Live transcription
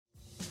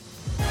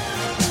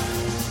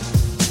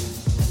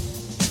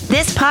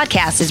This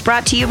podcast is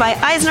brought to you by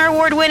Eisner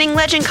Award-winning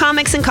Legend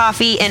Comics and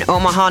Coffee in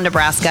Omaha,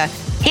 Nebraska,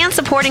 and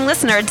supporting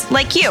listeners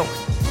like you.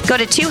 Go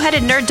to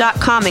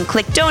twoheadednerd.com and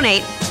click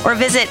donate, or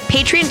visit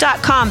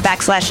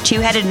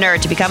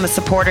patreon.com/twoheadednerd to become a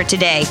supporter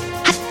today.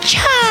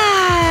 Hacha!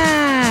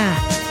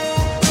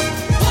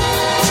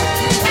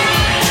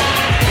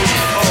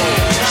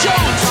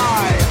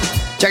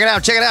 Check it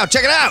out, check it out,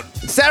 check it out!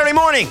 It's Saturday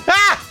morning!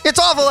 It's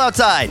awful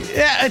outside!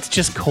 Yeah, it's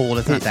just cold.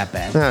 It's not that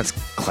bad. It's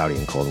cloudy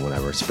and cold and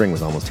whatever. Spring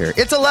was almost here.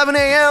 It's 11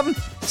 a.m.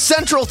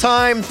 Central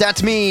Time.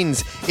 That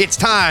means it's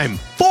time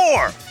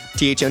for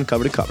THN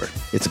Cover to Cover.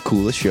 It's the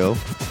coolest show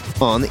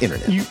on the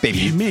internet,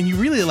 baby. Man, you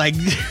really like...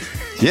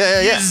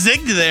 Yeah. You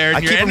zigged there. I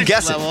keep them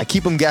guessing. I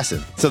keep them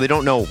guessing, so they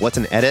don't know what's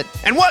an edit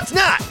and what's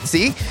not.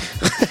 See?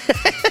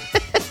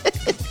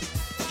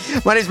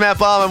 My name's Matt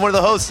Baum. I'm one of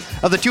the hosts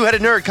of the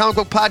Two-Headed Nerd comic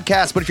book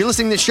podcast. But if you're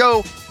listening to the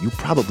show, you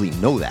probably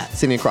know that.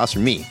 Sitting across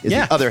from me is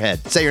the other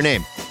head. Say your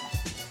name.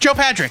 Joe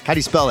Patrick. How do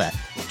you spell that?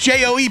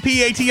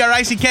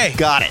 Joepatrick.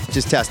 Got it.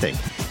 Just testing.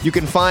 You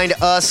can find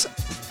us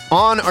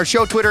on our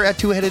show Twitter at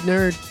Two-Headed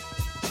Nerd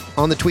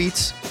on the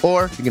tweets,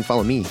 or you can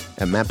follow me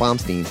at Matt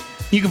Baumstein.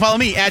 You can follow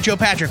me at Joe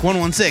Patrick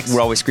 116. We're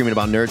always screaming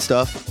about nerd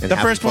stuff. And the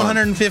first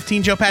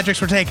 115 Joe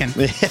Patricks were taken.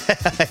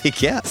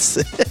 Yes.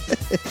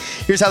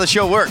 Here's how the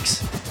show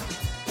works.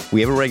 We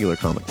have a regular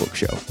comic book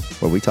show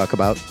where we talk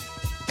about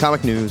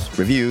comic news,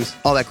 reviews,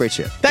 all that great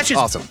shit. That's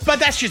just awesome. But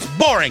that's just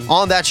boring.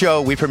 On that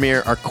show, we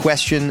premiere our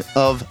question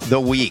of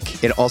the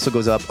week. It also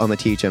goes up on the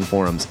THN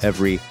forums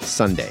every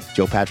Sunday.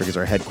 Joe Patrick is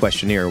our head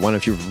questionnaire. Why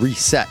don't you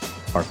reset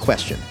our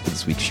question for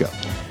this week's show?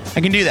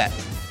 I can do that.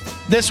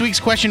 This week's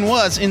question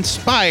was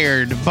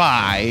inspired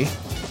by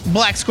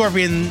Black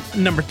Scorpion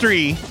number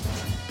 3,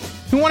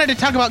 who wanted to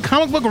talk about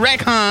comic book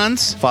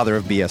retcons. Father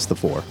of BS the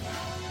 4.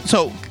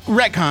 So,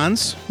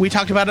 retcons. We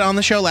talked about it on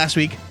the show last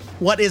week.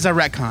 What is a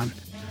retcon?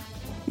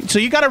 So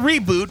you got a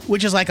reboot,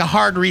 which is like a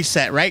hard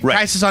reset, right?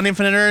 Crisis on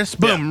Infinite Earths,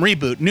 boom,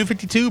 reboot. New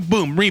 52,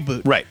 boom,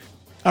 reboot. Right.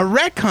 A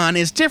retcon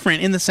is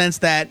different in the sense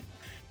that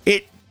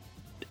it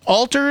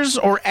alters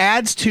or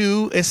adds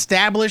to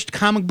established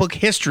comic book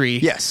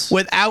history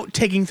without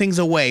taking things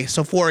away.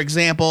 So, for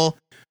example,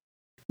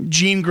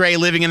 Jean Grey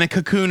living in a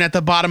cocoon at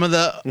the bottom of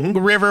the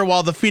river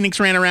while the Phoenix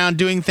ran around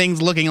doing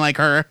things looking like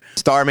her.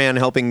 Starman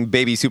helping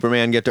baby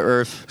Superman get to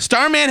Earth.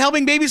 Starman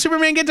helping baby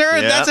Superman get to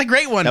Earth? Yeah. That's a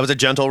great one. That was a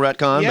gentle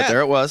retcon, but there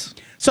it was.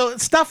 So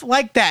stuff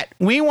like that.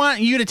 We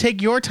want you to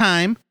take your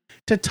time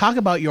to talk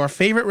about your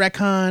favorite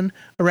retcon,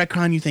 a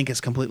retcon you think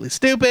is completely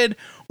stupid,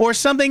 or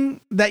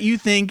something that you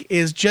think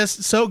is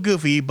just so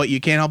goofy, but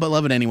you can't help but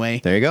love it anyway.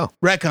 There you go.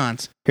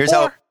 Retcons. Here's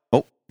how...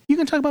 You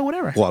can talk about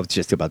whatever. Well, I was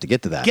just about to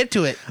get to that. Get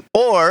to it.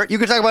 Or you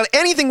can talk about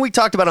anything we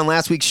talked about on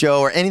last week's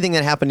show or anything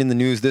that happened in the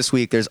news this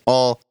week. There's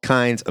all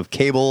kinds of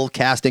cable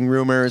casting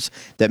rumors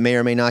that may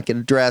or may not get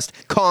addressed.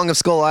 Kong of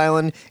Skull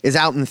Island is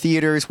out in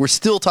theaters. We're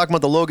still talking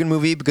about the Logan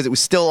movie because it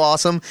was still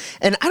awesome.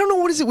 And I don't know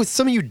what is it with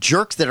some of you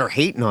jerks that are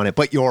hating on it,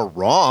 but you're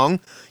wrong.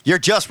 You're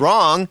just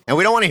wrong, and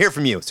we don't want to hear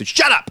from you. So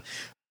shut up.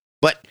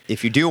 But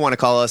if you do want to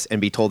call us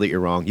and be told that you're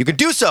wrong, you can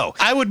do so.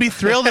 I would be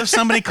thrilled if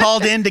somebody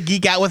called in to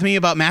geek out with me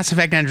about Mass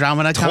Effect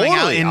Andromeda coming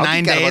out in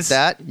 9 days.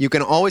 About that. You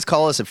can always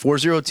call us at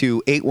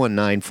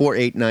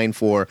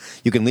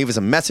 402-819-4894. You can leave us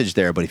a message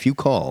there, but if you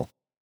call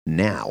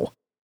now,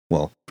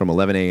 well, from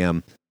 11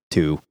 a.m.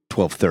 to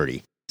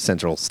 12:30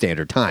 Central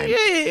Standard Time,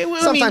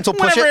 sometimes we'll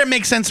push whenever it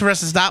makes sense for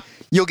us to stop.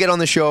 You'll get on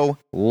the show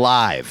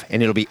live,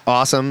 and it'll be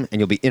awesome, and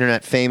you'll be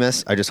internet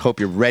famous. I just hope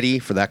you're ready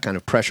for that kind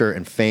of pressure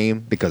and fame,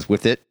 because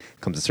with it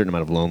comes a certain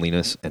amount of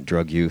loneliness and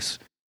drug use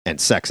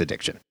and sex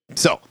addiction.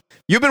 So,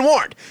 you've been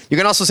warned. You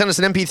can also send us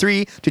an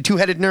MP3 to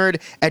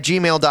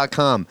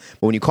twoheadednerd@gmail.com.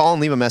 But when you call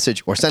and leave a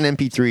message or send an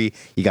MP3,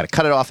 you got to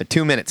cut it off at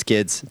 2 minutes,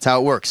 kids. That's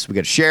how it works. We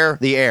got to share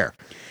the air.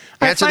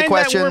 Answer the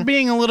question. That we're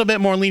being a little bit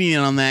more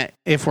lenient on that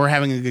if we're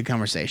having a good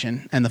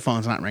conversation and the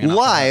phone's not ringing.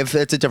 Live,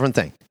 it's a different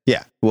thing.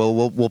 Yeah,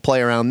 we'll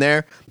play around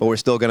there, but we're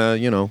still gonna,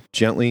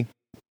 gently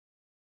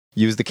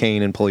use the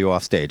cane and pull you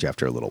off stage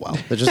after a little while.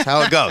 That's just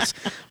how it goes.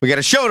 We got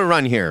a show to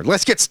run here.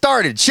 Let's get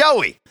started, shall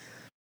we?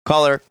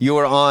 Caller, you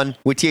are on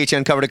with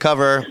THN Cover to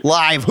Cover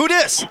live. Who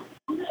dis?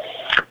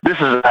 This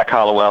is Zach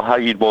Hollowell. How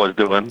you boys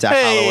doing? Zach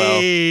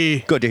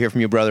Hollowell. Good to hear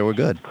from you, brother. We're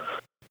good.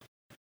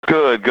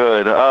 Good.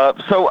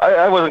 So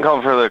I wasn't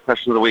calling for the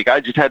question of the week. I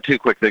just had two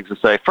quick things to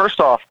say. First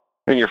off,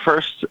 in your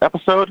first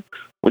episode,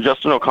 when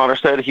Justin O'Connor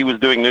said he was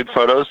doing nude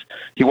photos,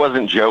 he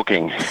wasn't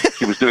joking.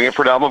 He was doing it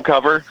for an album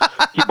cover.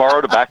 He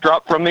borrowed a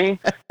backdrop from me,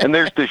 and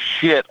there's this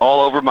shit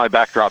all over my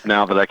backdrop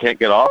now that I can't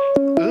get off.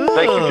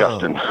 Thank you,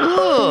 Justin.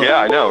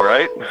 Yeah, I know,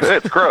 right?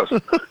 It's gross.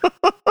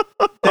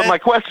 But my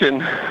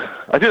question,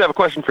 I did have a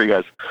question for you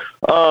guys.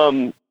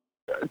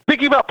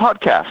 Thinking about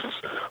podcasts,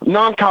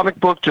 non-comic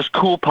book, just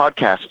cool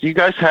podcasts. Do you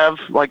guys have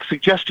like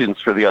suggestions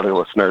for the other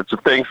listeners of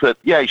things that,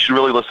 you should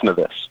really listen to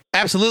this?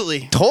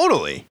 Absolutely.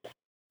 Totally.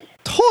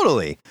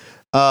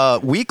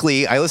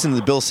 Weekly, I listen to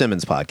the Bill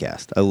Simmons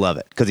podcast. I love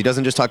it because he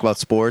doesn't just talk about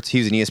sports.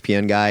 He's an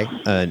ESPN guy,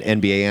 an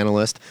NBA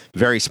analyst,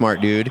 very smart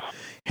dude.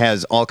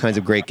 has all kinds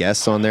of great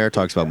guests on there,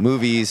 talks about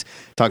movies,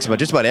 talks about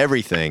just about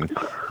everything.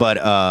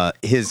 But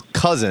his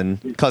cousin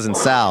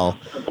Sal,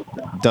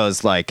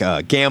 does like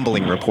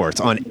gambling reports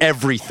on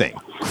everything.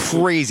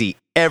 Crazy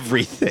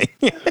everything.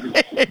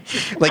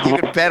 Like you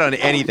can bet on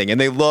anything, and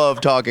they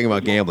love talking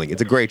about gambling.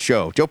 It's a great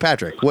show. Joe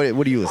Patrick,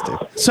 what do you listen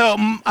to? So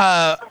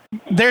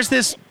there's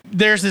this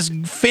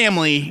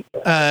family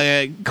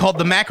called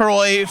the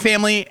McElroy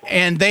family,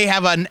 and they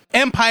have an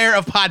empire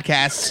of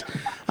podcasts.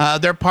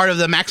 They're part of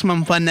the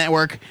Maximum Fun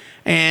Network,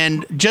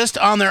 and just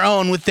on their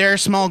own with their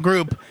small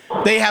group,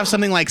 they have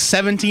something like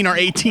 17 or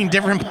 18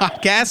 different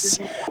podcasts.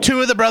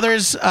 Two of the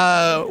brothers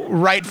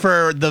write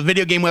for the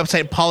video game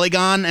website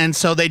Polygon, and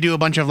so they do a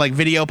bunch of like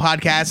video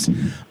podcasts.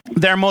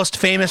 Their most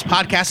famous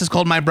podcast is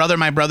called My Brother,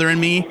 and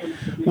Me,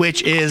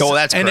 which is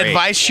an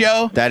advice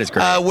show. That is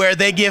great. Where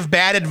they give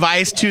bad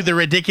advice to the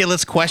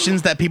ridiculous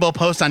questions that people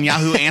post on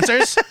Yahoo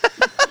Answers.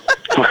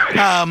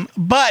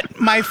 But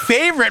my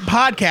favorite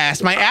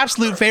podcast, my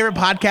absolute favorite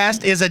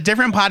podcast, is a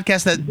different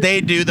podcast that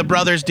the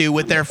brothers do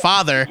with their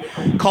father,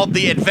 called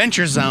The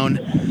Adventure Zone,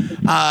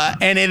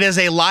 and it is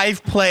a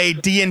live play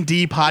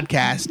D&D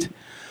podcast.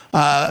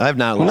 I've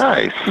not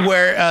listened. Nice.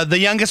 Where the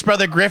youngest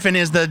brother Griffin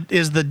is the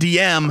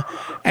DM,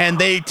 and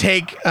they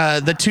take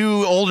the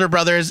two older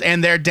brothers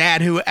and their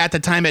dad, who at the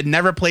time had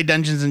never played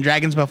Dungeons and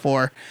Dragons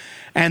before,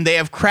 and they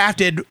have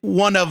crafted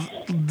one of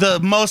the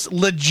most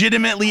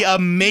legitimately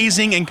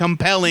amazing and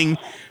compelling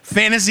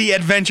fantasy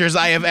adventures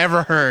I have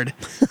ever heard.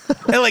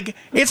 And, like,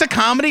 it's a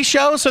comedy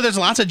show, so there's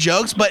lots of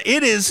jokes, but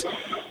it is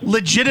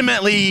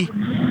legitimately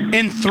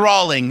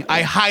enthralling.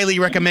 I highly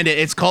recommend it.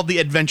 It's called The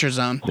Adventure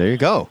Zone. There you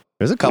go.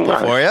 There's a couple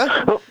for you.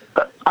 Well,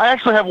 I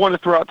actually have one to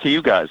throw out to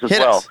you guys as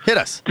well. Hit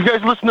us. Do you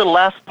guys listen to the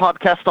last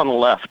podcast on the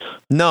left?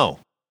 No.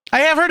 I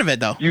have heard of it,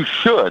 though. You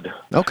should.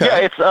 Okay.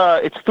 Yeah,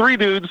 it's three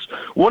dudes,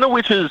 one of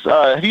which is,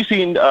 have you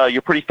seen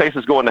Your Pretty Face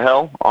is Going to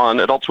Hell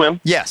on Adult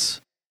Swim? Yes.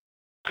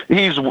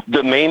 He's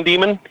the main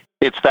demon.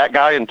 It's that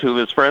guy and two of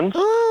his friends.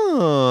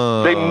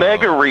 Oh. They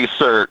mega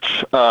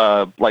research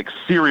like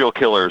serial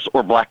killers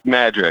or black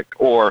magic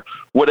or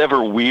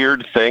whatever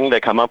weird thing they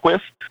come up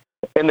with.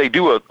 And they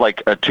do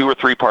a 2 or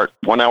 3 part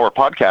 1 hour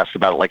podcast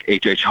about it, like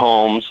H.H.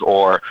 Holmes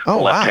or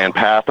Left Hand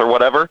Path or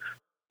whatever.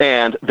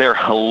 And they're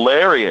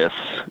hilarious,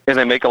 and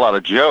they make a lot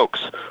of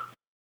jokes,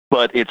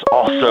 but it's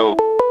also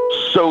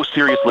so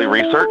seriously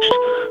researched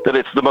that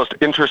it's the most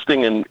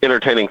interesting and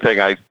entertaining thing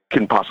I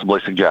can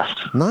possibly suggest.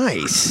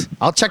 Nice.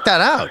 I'll check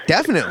that out.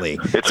 Definitely.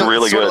 It's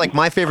really sort good. of like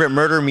My Favorite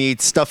Murder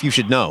meets Stuff You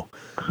Should Know.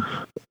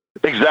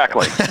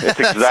 Exactly.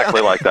 It's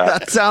exactly like that.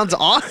 That sounds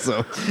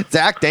awesome.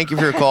 Zach, thank you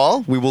for your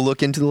call. We will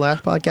look into the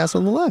last podcast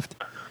on the left.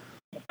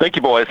 Thank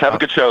you, boys. Have a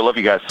good show. Love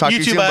you guys. Talk to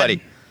you soon,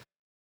 buddy.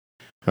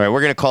 All right,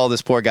 we're going to call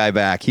this poor guy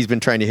back. He's been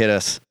trying to hit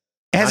us.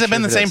 Has it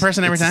been the same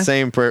person every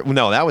time?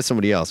 No, that was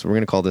somebody else. We're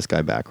going to call this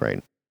guy back,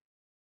 right?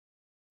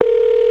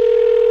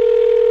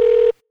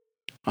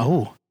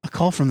 Oh, a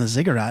call from the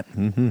ziggurat.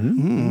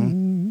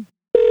 Mm-hmm.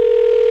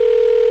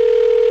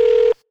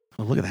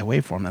 Oh, look at that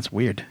waveform. That's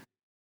weird.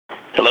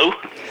 Hello?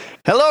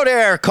 Hello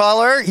there,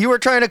 caller. You were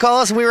trying to call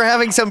us and we were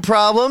having some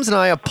problems, and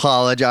I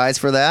apologize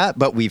for that,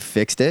 but we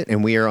fixed it,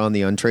 and we are on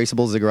the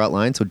untraceable ziggurat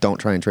line, so don't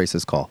try and trace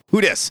this call.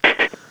 Who dis?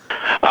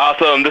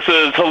 Awesome. This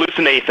is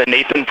Hallucinathan,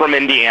 Nathan from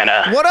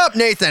Indiana. What up,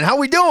 Nathan? How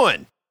we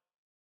doing?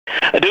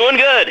 Doing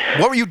good.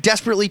 What were you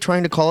desperately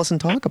trying to call us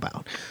and talk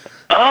about?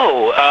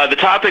 Oh, the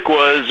topic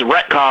was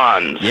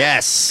retcons.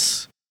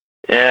 Yes.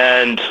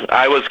 And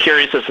I was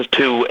curious as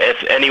to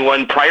if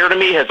anyone prior to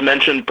me has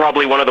mentioned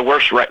probably one of the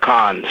worst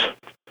retcons.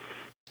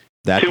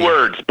 Two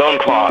words, bone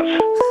claws.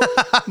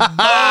 Bone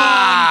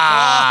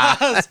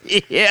claws.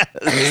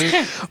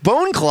 Yes.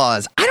 Bone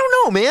claws. I don't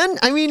know, man.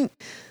 I mean,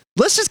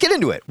 let's just get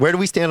into it. Where do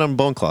we stand on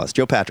bone claws?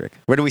 Joe Patrick,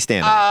 where do we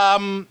stand?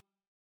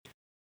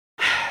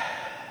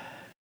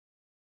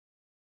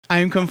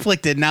 I'm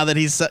conflicted now that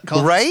he's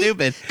called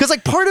stupid. Because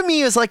like part of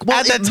me is like,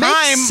 well, it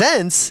makes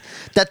sense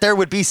that there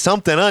would be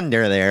something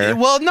under there.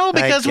 Well, no,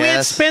 because we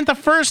had spent the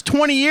first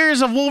 20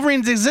 years of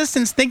Wolverine's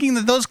existence thinking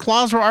that those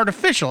claws were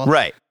artificial.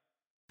 Right.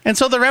 And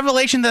so the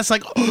revelation that's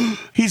like,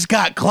 oh, he's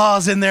got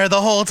claws in there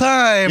the whole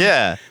time.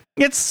 Yeah.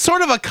 It's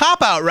sort of a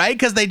cop-out, right?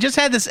 Because they just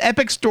had this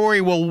epic story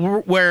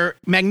where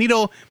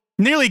Magneto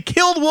nearly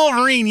killed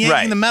Wolverine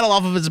yanking the metal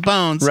off of his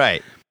bones.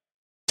 Right.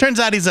 Turns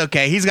out he's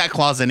okay. He's got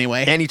claws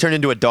anyway. And he turned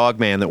into a dog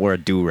man that wore a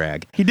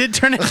do-rag. He did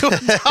turn into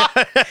a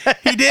dog.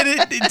 He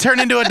did turn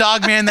into a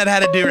dog man that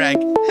had a do-rag.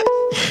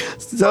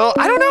 So,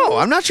 I don't know.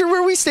 I'm not sure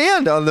where we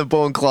stand on the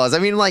bone claws. I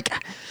mean, like,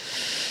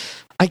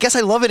 I guess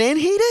I love it and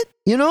hate it,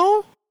 you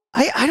know?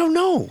 I don't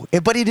know.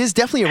 But it is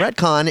definitely a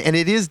retcon, and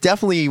it is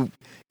definitely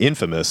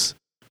infamous.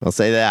 I'll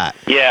say that.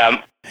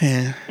 Yeah.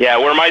 Yeah,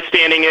 where my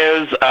standing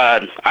is,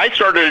 I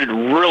started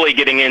really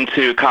getting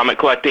into comic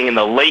collecting in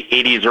the late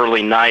 80s,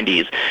 early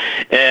 90s.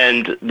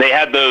 And they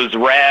had those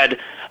rad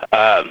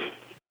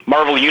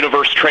Marvel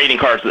Universe trading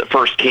cards that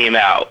first came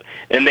out.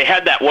 And they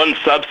had that one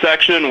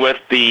subsection with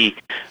the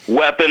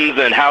weapons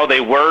and how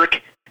they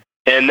work.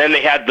 And then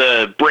they had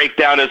the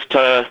breakdown as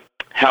to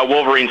how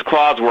Wolverine's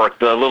claws work,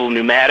 the little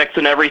pneumatics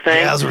and everything.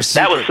 Yeah, those were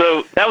that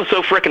was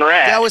so freaking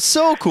rad. That was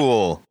so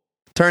cool.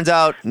 Turns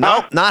out,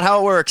 not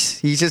how it works.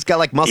 He's just got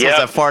like muscles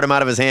that fart him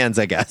out of his hands,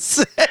 I guess.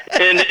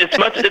 And it's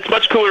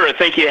much cooler to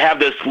think you have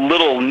this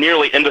little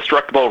nearly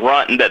indestructible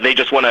runt that they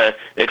just want to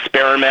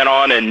experiment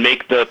on and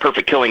make the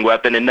perfect killing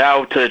weapon, and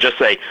now to just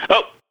say,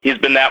 oh, he's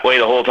been that way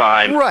the whole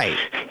time. Right.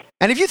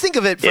 And if you think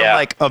of it from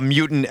like a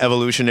mutant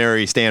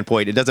evolutionary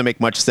standpoint, it doesn't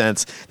make much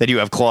sense that you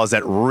have claws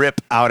that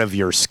rip out of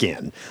your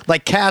skin.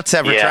 Like cats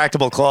have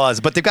retractable claws,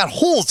 but they've got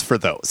holes for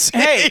those.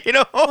 Hey, you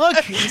know, look,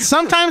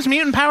 sometimes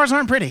mutant powers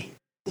aren't pretty.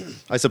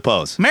 I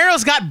suppose.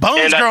 Marrow's got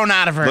bones growing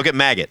out of her. Look at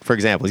Maggot, for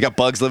example. He's got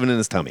bugs living in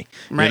his tummy.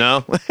 Right. You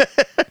know?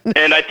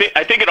 And I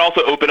think it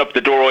also opened up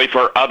the doorway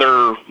for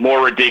other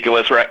more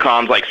ridiculous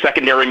retcons like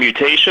secondary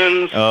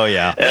mutations. Oh,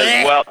 yeah.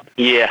 As well,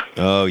 yeah.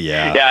 Oh,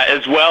 yeah. Yeah,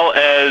 as well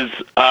as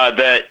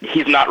that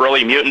he's not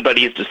really a mutant, but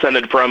he's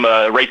descended from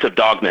a race of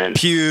dogmen.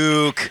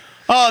 Puke.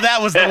 Oh,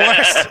 that was the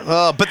worst.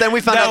 Oh, but then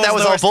we found out that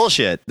was all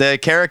bullshit. The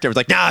character was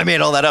like, nah, I made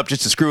all that up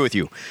just to screw with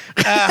you.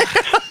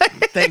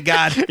 Thank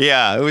God.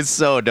 Yeah, it was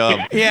so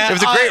dumb. Yeah, it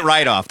was a great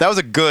write-off. That was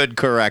a good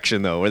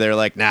correction, though, where they were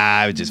like, nah,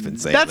 I've just been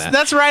saying that.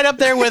 That's right up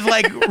there with,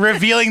 like,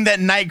 revealing that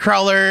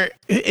Nightcrawler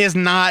is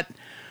not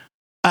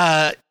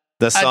the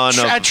son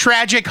of a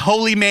tragic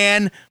holy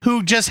man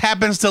who just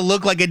happens to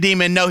look like a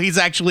demon. No, he's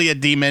actually a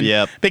demon.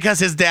 Yep. Because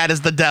his dad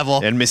is the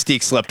devil. And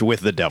Mystique slept with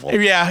the devil.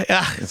 Yeah,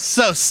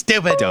 so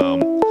stupid.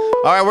 Dumb.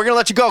 All right, we're going to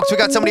let you go because we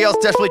got somebody else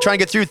desperately trying to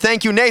get through.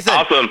 Thank you, Nathan.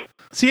 Awesome.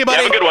 See you,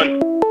 buddy. Have a good one.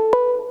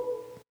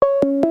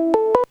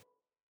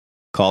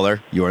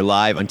 Caller, you are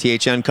live on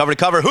THN Cover to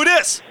Cover. Who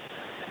dis?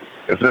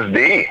 This is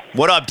D.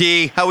 What up,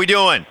 D? How we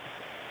doing?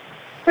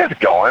 It's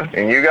going.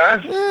 And you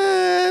guys?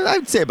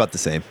 I'd say about the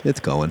same.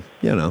 It's going.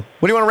 You know.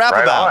 What do you want to rap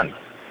Right about?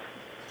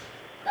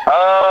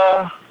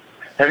 On.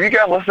 Have you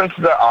guys listened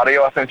to the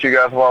audio I sent you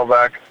guys a while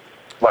back?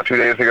 About 2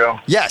 days ago?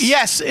 Yes.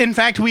 Yes. In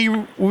fact, we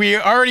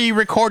already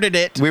recorded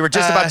it. We were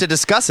just about to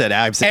discuss it.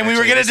 And we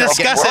were going to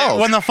discuss it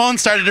when the phone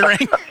started to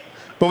ring.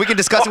 But we can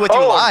discuss it with you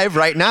live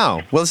right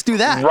now. Well, let's do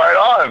that.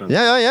 Right on.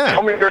 Yeah.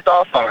 Tell me your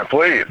thoughts on it,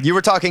 please. You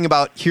were talking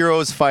about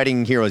heroes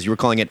fighting heroes. You were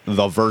calling it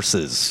the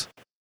verses.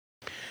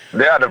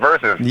 Yeah, the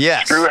verses.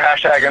 Yes. Screw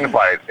hashtag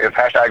invite. It's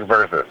hashtag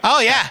verses. Oh,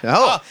 yeah.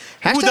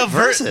 Hashtag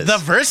verses. The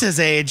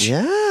verses age.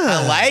 Yeah.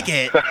 I like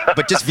it.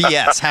 But just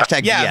VS.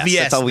 Hashtag VS.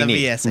 That's all we need.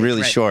 VS age,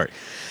 really short.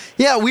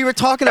 Yeah, we were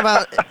talking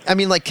about, I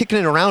mean, like kicking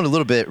it around a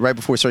little bit right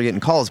before we started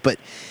getting calls, but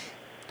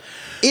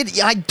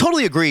I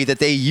totally agree that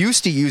they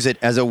used to use it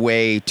as a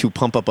way to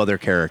pump up other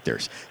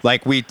characters.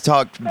 Like we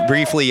talked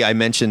briefly, I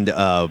mentioned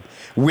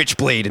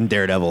Witchblade in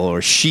Daredevil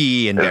or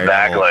She in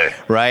Daredevil.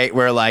 Exactly. Right?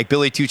 Where like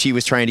Billy Tucci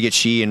was trying to get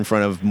She in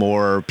front of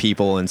more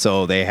people, and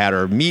so they had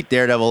her meet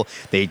Daredevil.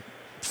 They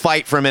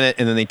fight for a minute,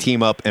 and then they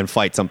team up and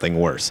fight something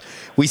worse.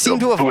 We seem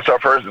to have boost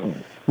up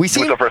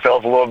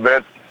ourselves a little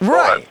bit.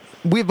 Right.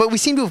 But we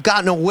seem to have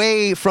gotten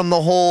away from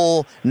the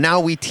whole now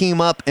we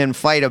team up and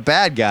fight a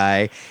bad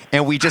guy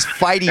and we just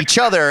fight each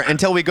other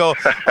until we go,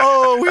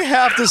 oh, we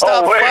have to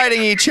stop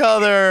fighting each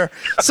other.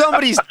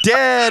 Somebody's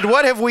dead.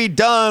 What have we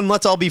done?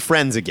 Let's all be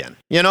friends again.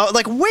 You know,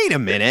 like, wait a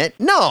minute.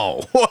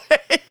 No.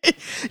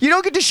 You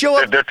don't get to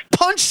show up,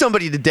 punch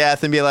somebody to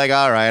death and be like,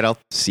 all right, I'll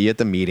see you at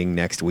the meeting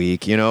next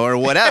week, you know, or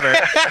whatever.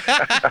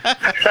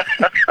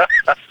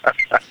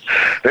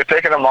 They're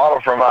taking a model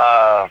from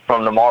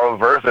the Marvel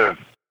versus.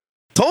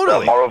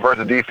 Totally. Marvel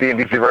versus DC and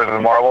DC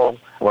versus Marvel,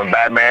 when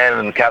Batman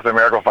and Captain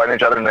America were fighting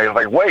each other, and they're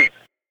like, wait,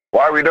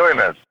 why are we doing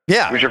this?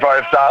 Yeah. We should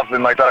probably stop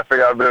and like try to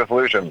figure out a bit of a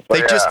solution.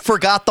 But they just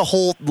forgot the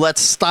whole let's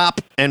stop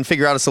and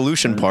figure out a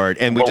solution part,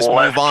 and we just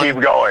move on.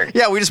 Keep going.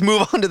 Yeah, we just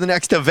move on to the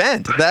next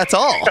event. That's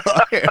all.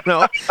 You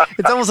know,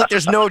 it's almost like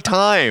there's no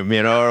time,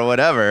 you know, or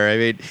whatever. I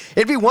mean,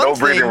 it'd be one thing. No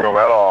breathing room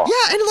at all.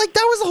 Yeah, and like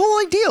that was the whole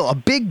ideal. A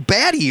big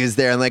baddie is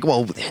there, and like,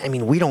 well, I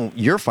mean,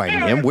 you're fighting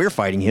him, we're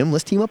fighting him.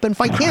 Let's team up and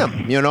fight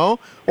him, you know,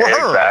 or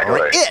her,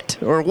 or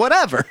it, or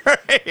whatever,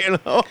 you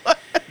know.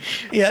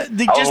 Yeah,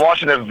 I was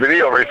watching a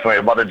video recently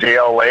about the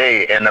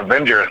JLA and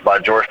Avengers by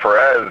George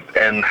Perez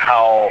and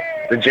how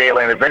the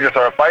JLA and Avengers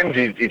started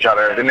fighting each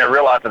other. Then they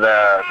realized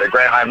that the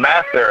Grand High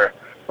Master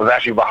was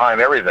actually behind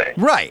everything.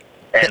 Right.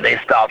 And they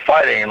stopped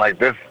fighting. And like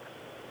this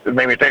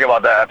made me think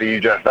about that after you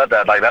just said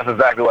that. Like that's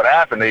exactly what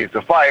happened. They used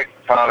to fight,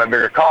 find out a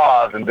bigger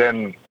cause, and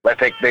then they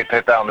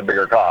take down the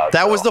bigger cause.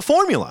 That was the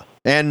formula.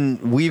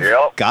 And we've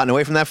gotten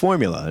away from that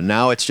formula. And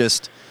now it's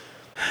just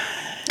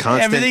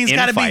constant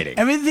infighting.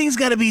 Everything's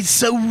got to be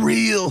so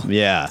real.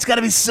 Yeah. It's got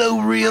to be so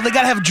real. They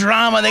got to have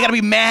drama. They got to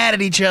be mad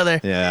at each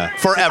other. Yeah.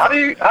 Forever.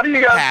 How do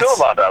you guys feel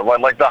about that?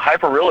 Like the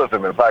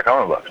hyper-realism in Black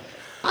comic books?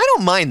 I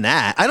don't mind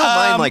that. I don't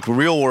mind like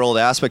real world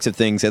aspects of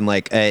things and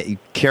like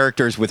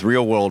characters with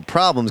real world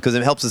problems because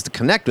it helps us to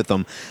connect with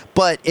them.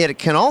 But it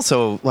can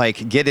also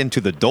like get into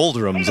the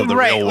doldrums of the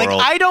real world.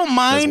 Like I don't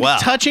mind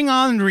touching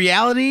on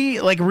reality,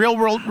 like real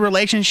world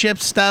relationship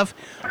stuff,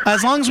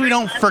 as long as we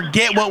don't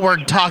forget what we're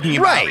talking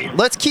about. Right.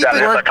 Let's keep it.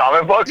 That is a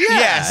comic book. Yeah.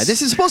 Yes.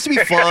 This is supposed to be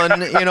fun.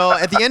 You know,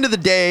 at the end of the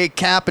day,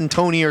 Cap and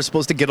Tony are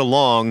supposed to get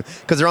along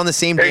because they're on the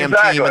same damn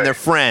team and they're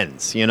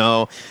friends. You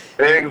know.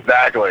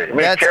 Exactly. I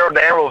mean, Carol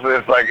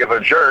Danvers is a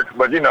jerk,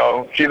 but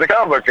she's a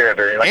comic book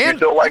character. You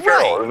still like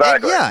Carol.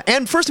 Exactly.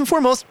 And first and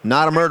foremost,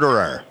 not a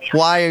murderer.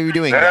 Why are you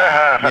doing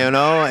that?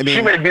 I mean,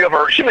 she may beat up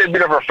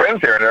her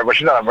friends here and there, but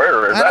she's not a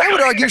murderer. Exactly. And I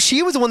would argue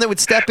she was the one that would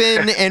step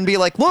in and be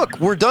like, "Look,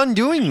 we're done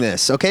doing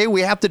this. Okay,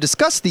 we have to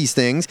discuss these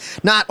things.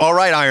 Not all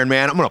right, Iron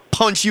Man. I'm gonna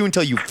punch you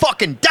until you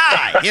fucking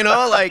die."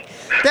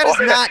 That is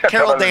not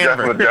Carol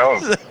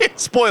Danvers.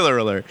 Spoiler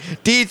alert.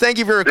 D, thank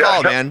you for your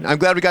call, man. I'm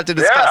glad we got to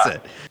discuss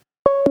it.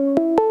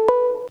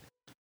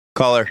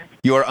 Caller,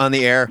 you are on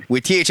the air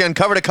with THN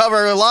Cover to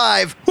Cover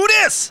live. Who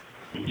dis?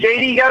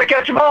 JD, you gotta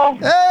catch them all.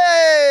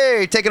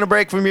 Hey, taking a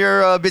break from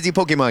your busy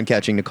Pokemon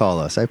catching to call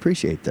us. I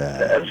appreciate that.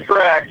 That's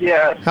correct,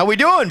 yes. How we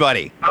doing,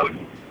 buddy?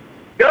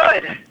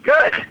 Good.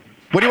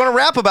 What do you want to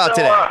rap about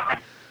today?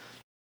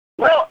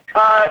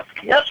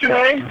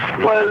 Yesterday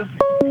was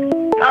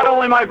not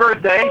only my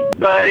birthday,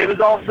 but it was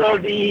also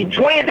the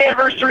 20th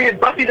anniversary of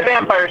Buffy the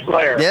Vampire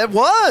Slayer. Yeah, it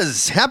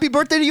was. Happy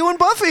birthday to you and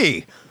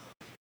Buffy.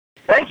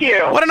 Thank you.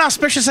 What an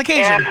auspicious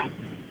occasion.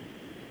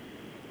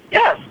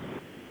 Yes.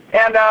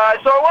 And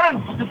so I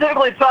wanted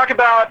specifically to talk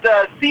about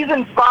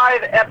Season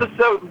 5,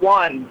 Episode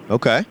 1.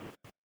 Okay.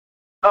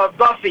 Of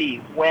Buffy,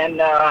 when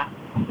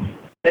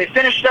they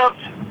finished up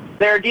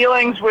their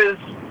dealings with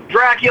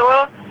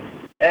Dracula,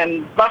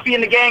 and Buffy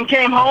and the gang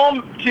came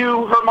home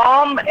to her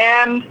mom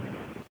and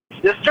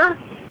sister.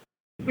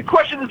 The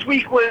question this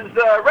week was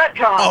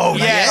retcon. Oh,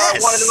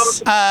 yes.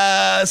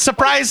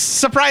 Surprise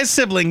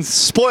siblings.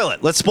 Spoil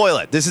it. Let's spoil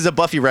it. This is a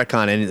Buffy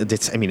retcon, and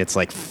it's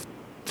like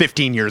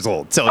 15 years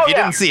old. So if you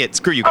didn't see it,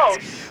 screw you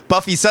guys.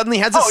 Buffy suddenly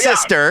has a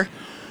sister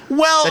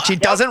that she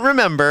doesn't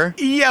remember.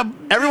 Yeah.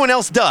 Everyone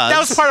else does. That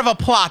was part of a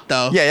plot,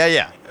 though.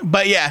 Yeah.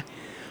 But, yeah.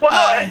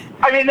 Well,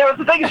 no, there was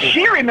the thing is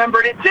she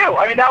remembered it, too.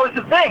 I mean, that was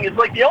the thing. It's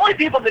like the only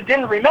people that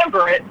didn't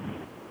remember it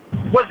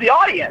was the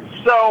audience.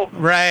 So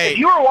if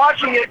you were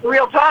watching it in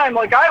real time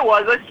like I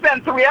was, I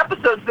spent 3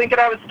 episodes thinking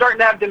I was starting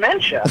to have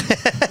dementia.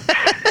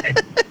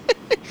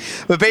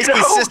 But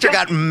basically, sister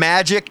got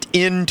magicked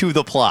into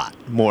the plot,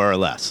 more or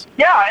less.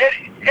 Yeah,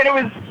 and it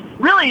was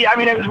really, I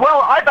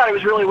thought it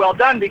was really well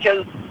done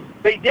because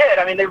they did.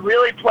 I mean, they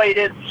really played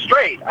it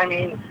straight. I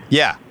mean,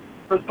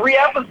 for 3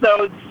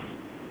 episodes,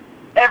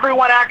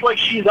 everyone acted like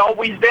she's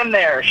always been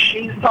there.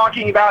 She's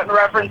talking about and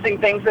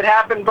referencing things that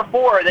happened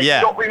before that you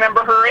don't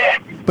remember her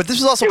in. But this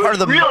was also part of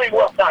the really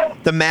well done.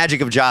 The magic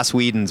of Joss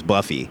Whedon's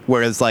Buffy,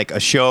 where it's like a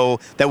show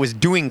that was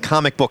doing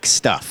comic book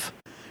stuff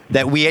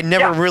that we had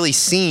never really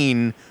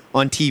seen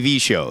on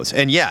TV shows.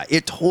 And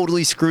it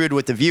totally screwed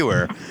with the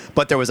viewer,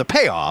 but there was a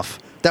payoff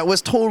that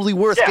was totally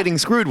worth getting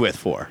screwed with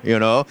for,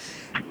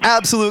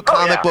 Absolute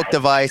comic book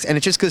device, and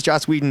it's just because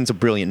Joss Whedon's a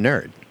brilliant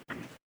nerd.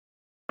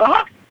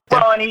 Uh-huh.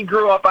 Well, and he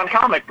grew up on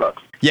comic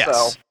books.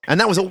 Yes. So. And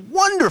that was a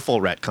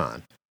wonderful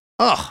retcon.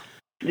 Oh.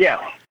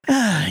 Yeah.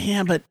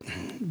 Yeah, but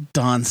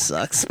Dawn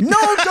sucks. No,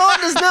 Dawn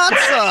does not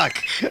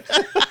suck.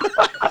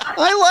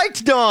 I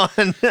liked Dawn.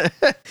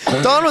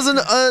 Dawn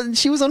was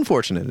she was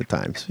unfortunate at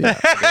times. Yeah,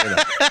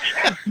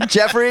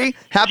 Jeffrey,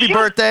 happy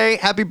birthday.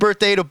 Happy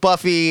birthday to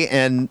Buffy,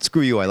 and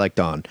screw you, I like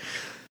Dawn.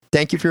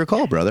 Thank you for your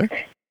call, brother.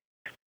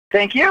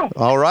 Thank you.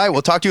 All right,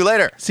 we'll talk to you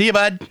later. See you,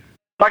 bud.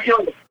 Talk to you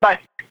later. Bye.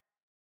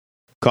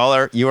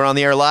 Caller, you are on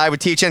the air live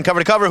with THN Cover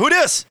to Cover. Who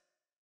dis?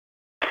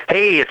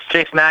 Hey, it's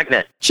Chase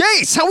Magnet.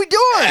 Chase, how we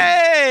doing?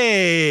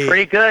 Hey!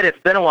 Pretty good. It's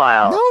been a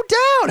while. No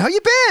doubt. How you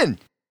been?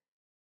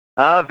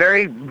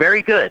 Very,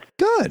 very good.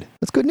 Good.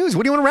 That's good news.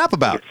 What do you want to rap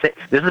about? This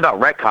is about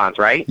retcons,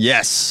 right?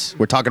 Yes.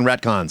 We're talking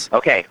retcons.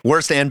 Okay.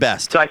 Worst and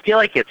best. So I feel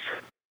like it's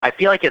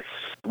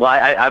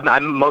well,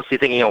 I'm mostly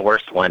thinking a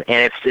worst one,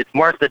 and it's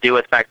more to do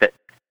with the fact that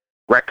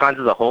retcons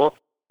as a whole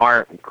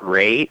aren't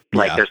great.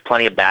 Like there's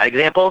plenty of bad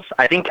examples.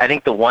 I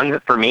think the one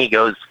that for me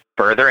goes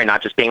further and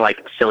not just being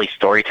like silly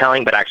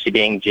storytelling, but actually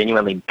being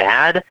genuinely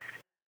bad,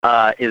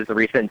 is the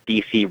recent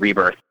DC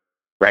Rebirth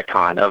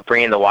retcon of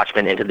bringing the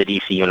Watchmen into the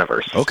DC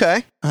universe.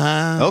 Okay.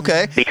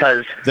 Okay.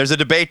 Because there's a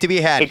debate to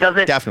be had. It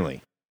doesn't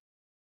definitely.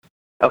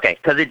 Okay,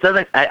 because it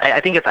doesn't. I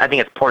think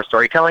it's poor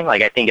storytelling.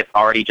 Like I think it's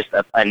already just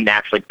a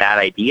naturally bad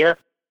idea,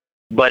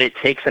 but it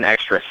takes an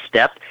extra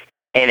step.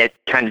 And it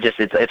kind of just,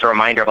 it's a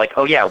reminder of like,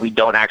 oh yeah, we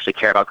don't actually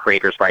care about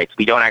creators' rights.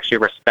 We don't actually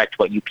respect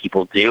what you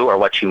people do or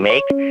what you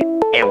make.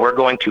 And we're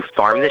going to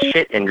farm this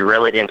shit and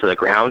drill it into the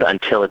ground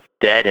until it's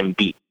dead and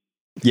beat.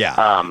 Yeah.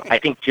 I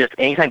think just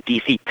anytime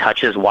DC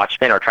touches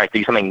Watchmen or tries to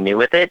do something new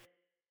with it,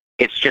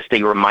 it's just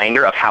a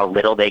reminder of how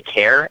little they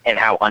care and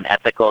how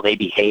unethical they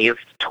behave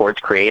towards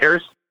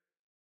creators.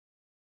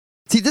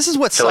 See, this is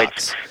what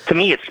sucks. To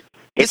me,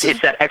 it's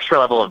that extra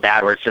level of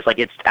bad where it's just like,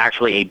 it's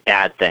actually a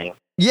bad thing.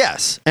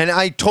 Yes, and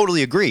I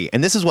totally agree.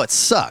 And this is what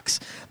sucks.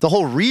 The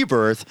whole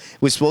Rebirth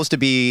was supposed to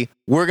be,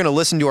 we're going to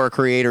listen to our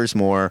creators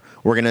more.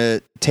 We're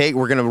going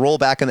to roll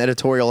back an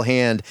editorial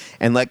hand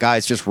and let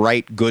guys just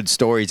write good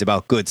stories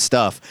about good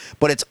stuff.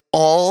 But it's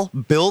all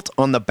built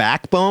on the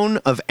backbone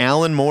of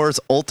Alan Moore's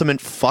ultimate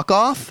fuck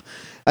off.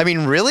 I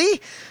mean, really?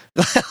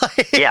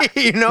 Yeah.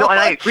 No, and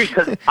I agree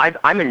because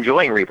I'm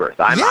enjoying Rebirth.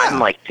 I'm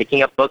like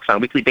picking up books on a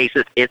weekly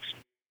basis.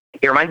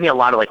 it reminds me a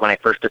lot of like when I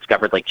first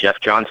discovered like Jeff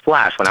John's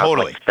Flash when I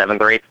was like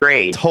 7th or 8th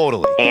grade.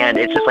 Totally. And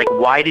it's just like,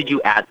 why did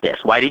you add this?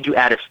 Why did you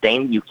add a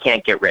stain you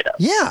can't get rid of?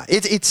 Yeah,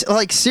 it's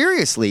like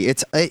seriously,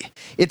 it's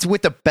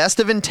with the best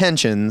of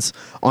intentions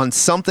on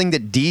something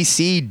that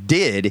DC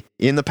did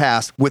in the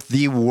past with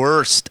the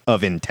worst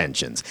of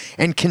intentions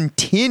and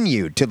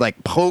continued to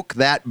like poke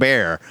that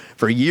bear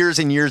for years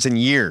and years and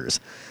years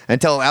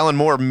until Alan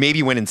Moore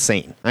maybe went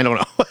insane. I don't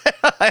know.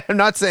 I'm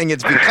not saying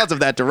it's because of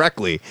that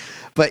directly,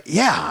 but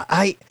yeah,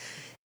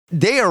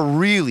 they are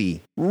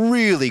really,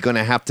 really going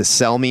to have to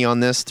sell me on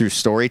this through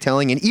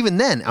storytelling. And even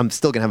then, I'm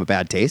still going to have a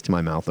bad taste in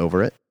my mouth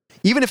over it.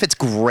 Even if it's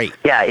great.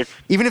 Yeah,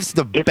 even if it's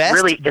the best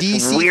really, DC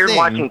it's weird thing.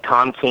 Watching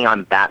Tom King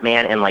on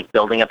Batman and like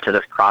building up to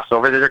this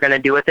crossover that they're going to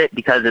do with it,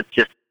 because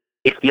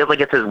it feels like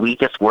it's his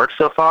weakest work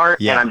so far.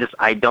 Yeah. And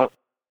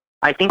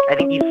I think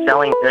he's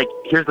selling, like,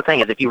 here's the thing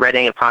is if you read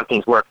any of Tom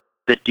King's work,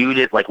 the dude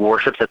is like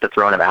worships at the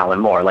throne of Alan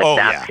Moore. Like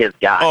that's his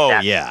guy. Oh,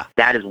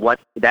 that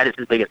is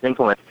his biggest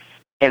influence.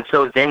 And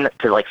so then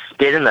to like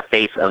spit in the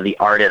face of the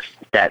artist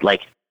that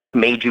like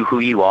made you who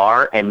you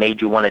are and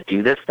made you want to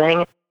do this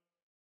thing,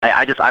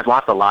 I've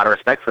lost a lot of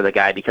respect for the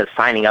guy, because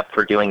signing up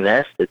for doing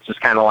this, it's just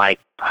kind of like,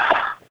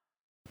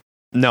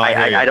 no,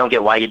 I don't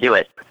get why you do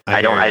it.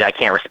 I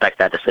can't respect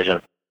that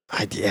decision.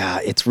 Yeah,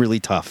 it's really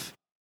tough.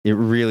 It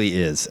really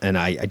is. And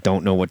I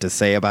don't know what to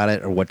say about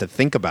it or what to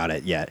think about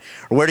it yet,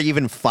 or where to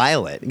even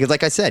file it. Because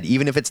like I said,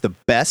 even if it's the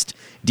best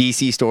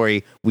DC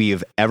story we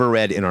have ever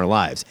read in our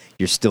lives,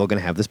 you're still going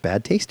to have this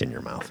bad taste in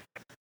your mouth.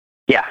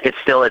 Yeah, it's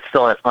still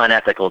an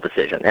unethical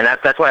decision. And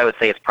that's why I would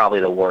say it's probably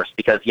the worst,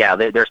 because yeah,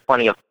 there's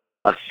plenty of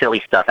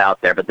silly stuff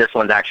out there, but this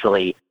one's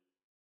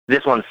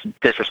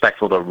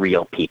disrespectful to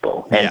real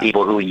people and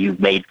people who you've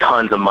made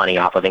tons of money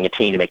off of and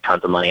continue to make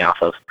tons of money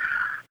off of.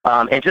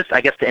 And just,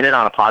 I guess, to end it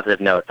on a positive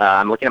note,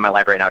 I'm looking at my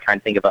library now trying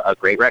to think of a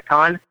great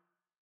retcon.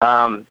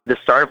 The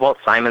start of Walt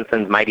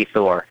Simonson's Mighty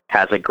Thor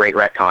has a great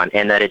retcon,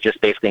 in that it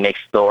just basically makes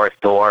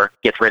Thor,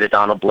 gets rid of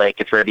Donald Blake,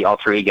 gets rid of the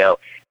alter ego,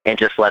 and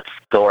just lets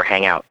Thor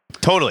hang out.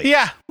 Totally.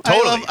 Yeah,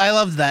 totally. I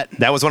love that.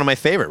 That was one of my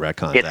favorite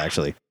retcons,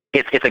 actually.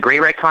 It's a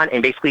great retcon,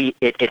 and basically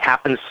it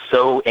happens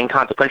so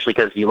inconsequentially,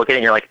 because you look at it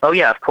and you're like, oh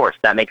yeah, of course,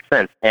 that makes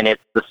sense. And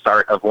it's the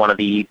start of one of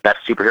the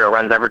best superhero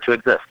runs ever to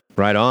exist.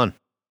 Right on.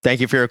 Thank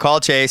you for your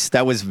call, Chase.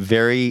 That was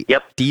very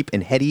deep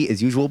and heady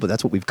as usual, but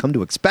that's what we've come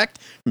to expect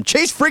from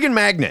Chase friggin'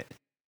 Magnet.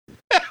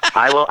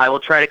 I will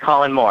try to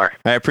call in more.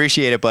 I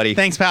appreciate it, buddy.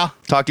 Thanks, pal.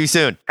 Talk to you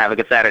soon. Have a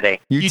good Saturday.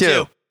 You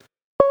too.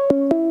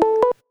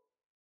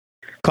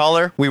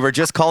 Caller, we were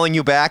just calling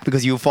you back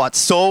because you fought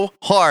so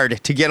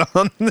hard to get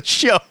on the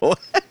show.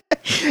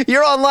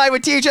 You're on live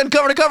with THN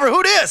Cover to Cover.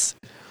 Who dis?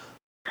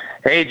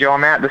 Hey, Joe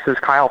and Matt. This is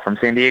Kyle from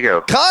San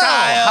Diego.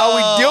 Kyle, how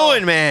we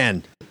doing,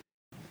 man?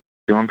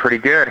 Doing pretty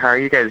good. How are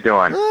you guys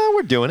doing?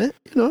 We're doing it.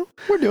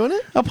 We're doing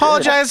it.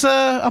 Apologize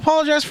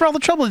for all the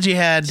trouble that you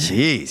had.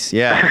 Jeez,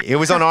 yeah. It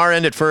was on our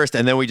end at first,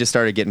 and then we just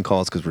started getting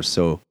calls because we're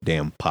so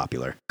damn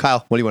popular.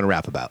 Kyle, what do you want to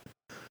rap about?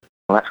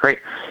 Well, that's great.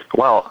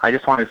 Well, I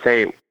just wanted to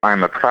say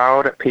I'm a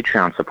proud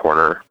Patreon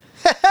supporter.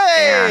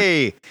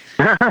 Hey!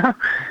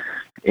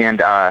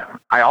 And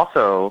I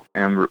also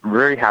am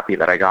very happy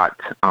that I got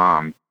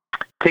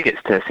tickets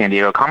to San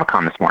Diego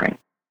Comic-Con this morning.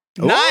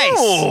 Nice.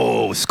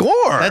 Oh,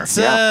 score. That's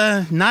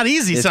not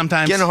easy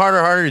sometimes. Getting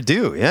harder to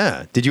do.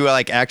 Yeah. Did you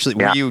actually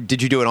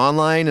did you do it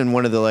online in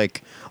one of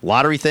the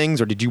lottery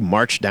things, or did you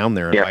march down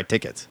there and buy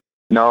tickets?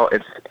 No,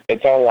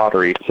 it's all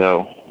lottery.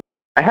 So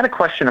I had a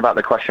question about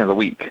the question of the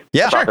week.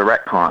 Yeah. About the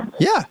retcons.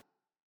 Yeah.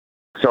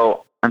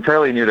 So I'm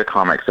fairly new to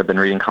comics. I've been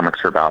reading comics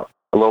for about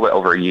a little bit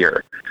over a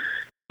year.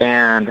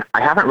 And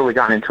I haven't really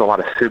gotten into a lot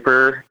of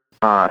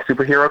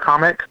superhero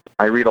comics.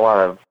 I read a lot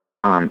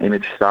of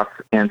image stuff.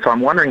 And so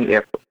I'm wondering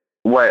if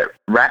what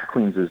Rat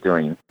Queens is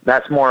doing,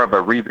 that's more of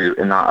a reboot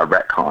and not a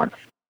retcon.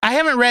 I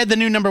haven't read the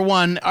new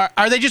 #1.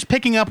 Are they just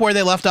picking up where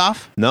they left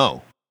off?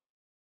 No.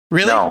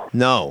 Really?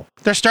 No.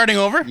 They're starting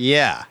over?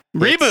 Yeah.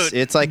 Reboot.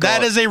 It's like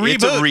that is a reboot.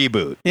 It's a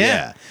reboot.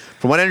 Yeah.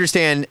 From what I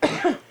understand,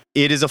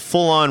 it is a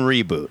full-on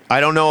reboot.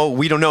 I don't know.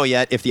 We don't know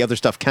yet if the other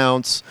stuff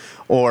counts,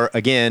 or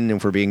again,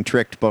 if we're being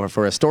tricked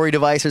for a story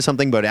device or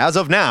something. But as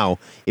of now,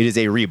 it is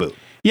a reboot.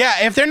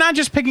 Yeah, if they're not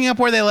just picking up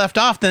where they left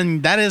off,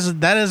 then that is a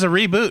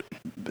reboot.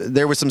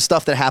 There was some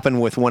stuff that happened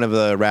with one of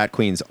the Rat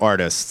Queen's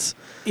artists.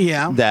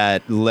 Yeah.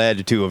 That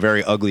led to a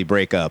very ugly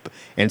breakup,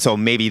 and so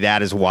maybe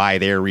that is why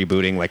they're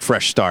rebooting,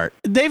 fresh start.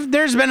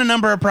 There's been a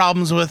number of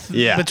problems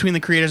between the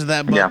creators of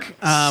that book.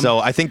 Yeah. So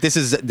I think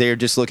they're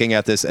just looking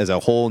at this as a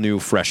whole new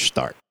fresh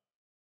start.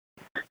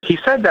 He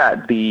said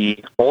that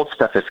the old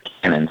stuff is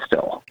canon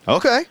still.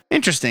 Okay.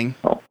 Interesting.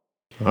 Oh.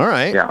 All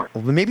right. Yeah.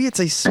 Well, maybe it's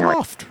a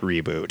soft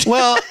reboot.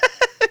 Well,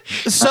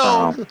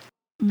 so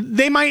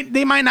they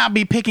might not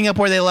be picking up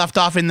where they left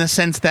off in the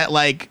sense that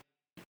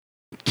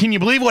can you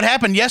believe what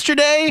happened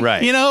yesterday?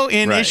 Right.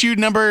 In issue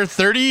number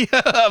 30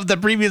 of the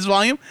previous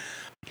volume.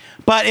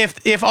 But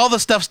if all the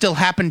stuff still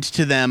happened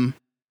to them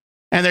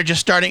and they're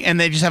just starting and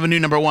they just have a new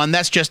 #1,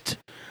 that's just,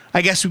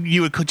 I guess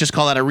you would just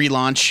call that a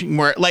relaunch,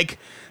 where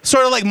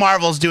sort of like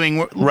Marvel's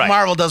doing,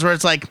 Marvel does, where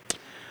it's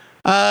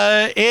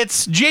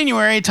It's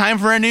January, time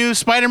for a new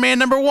Spider-Man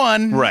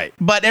 #1. Right.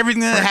 But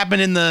everything that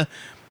happened in the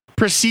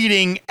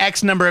preceding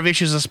X number of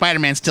issues of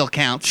Spider-Man still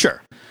counts.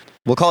 Sure.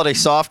 We'll call it a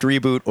soft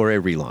reboot or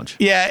a relaunch.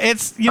 Yeah,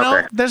 it's,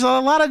 there's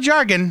a lot of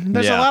jargon.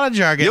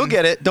 You'll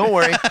get it. Don't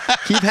worry.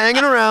 Keep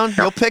hanging around.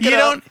 You'll pick it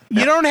up.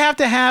 You don't have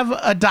to have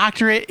a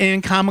doctorate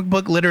in comic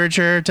book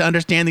literature to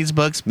understand these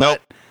books, but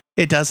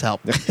it does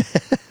help.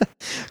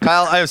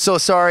 Kyle, I am so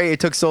sorry it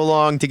took so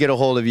long to get a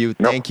hold of you.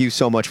 Thank you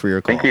so much for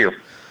your call. Thank you.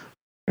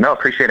 No,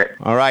 appreciate it.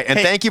 All right. And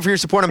thank you for your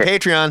support on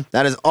Patreon.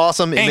 That is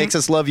awesome. It makes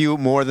us love you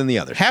more than the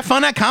others. Have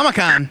fun at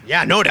Comic-Con.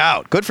 Yeah, no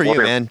doubt. Good for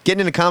you, man.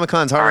 Getting into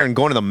Comic-Con is harder than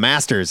going to the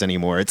Masters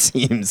anymore, it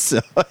seems.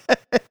 So.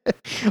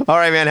 All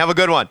right, man. Have a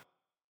good one.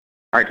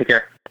 All right. Take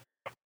care.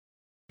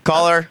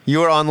 Caller,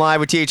 you are on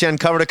live with THN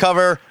cover to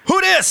cover.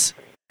 Who dis?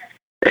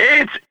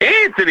 It's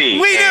Anthony.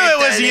 We knew it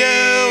was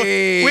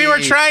you. We were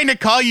trying to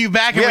call you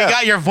back and we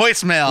got your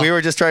voicemail. We were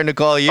just trying to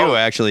call you,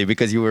 actually,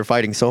 because you were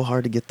fighting so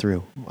hard to get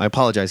through. I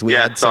apologize. We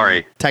had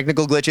some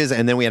technical glitches,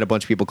 and then we had a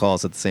bunch of people call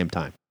us at the same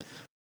time.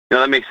 No,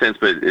 that makes sense,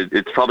 but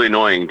it's probably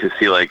annoying to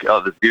see, like,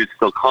 oh, this dude's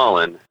still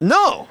calling.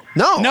 No.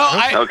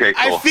 Okay,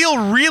 cool. I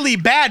feel really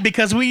bad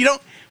because we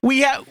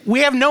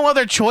have no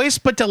other choice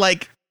but to,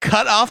 like,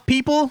 cut off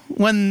people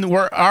when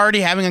we're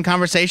already having a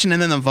conversation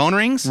and then the phone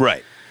rings.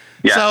 Right.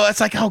 Yeah. So it's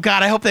like, oh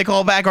God, I hope they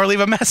call back or leave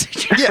a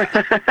message. Yeah.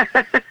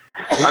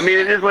 I mean,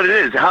 it is what it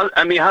is. How's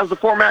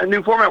the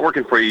new format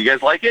working for you? You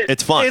guys like it?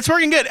 It's fun. It's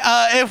working good.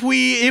 If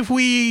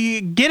we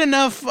get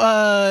enough,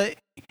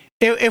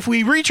 if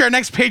we reach our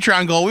next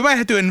Patreon goal, we might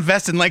have to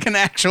invest in like an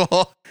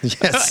actual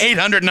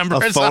 800 number,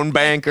 a phone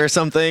bank or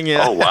something.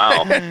 Yeah. Oh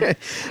wow.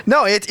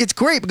 No, it's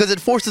great because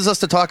it forces us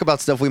to talk about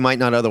stuff we might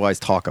not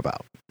otherwise talk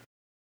about.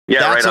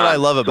 Yeah, that's right what on. I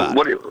love about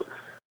it.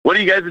 What are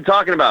you guys been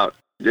talking about?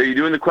 Are you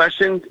doing the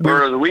question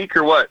or the week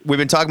or what? We've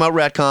been talking about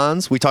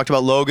retcons. We talked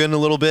about Logan a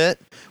little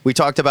bit. We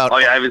talked about. Oh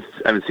yeah, I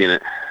haven't seen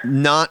it.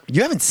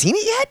 You haven't seen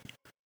it yet?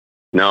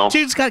 No.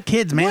 Dude's got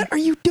kids, man. What are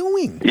you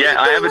doing? Yeah,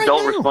 I have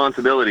adult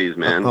responsibilities,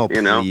 man. Oh,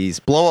 please.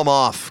 Blow them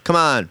off. Come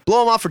on.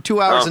 Blow them off for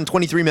 2 hours and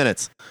 23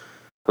 minutes.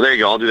 Well, there you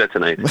go. I'll do that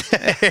tonight.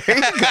 There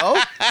you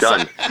go.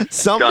 Done.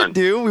 Something to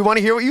do. We want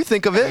to hear what you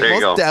think of it. There you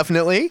Most go.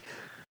 definitely.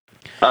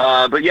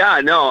 But yeah,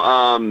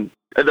 no.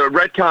 The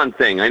retcon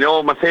thing. I know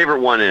what my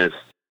favorite one is.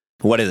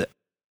 What is it?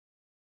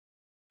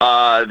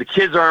 The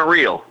kids aren't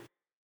real.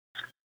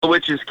 The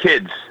Witch's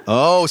kids.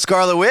 Oh,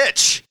 Scarlet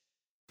Witch.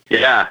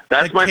 Yeah,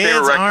 that's my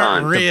favorite retcon.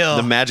 Aren't real.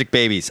 The magic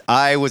babies.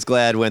 I was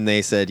glad when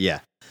they said, yeah,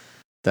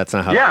 that's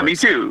not how it Yeah, works. me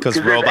too.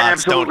 Because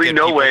robots don't get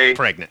people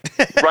pregnant.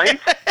 Right?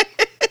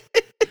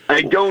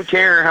 I don't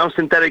care how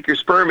synthetic your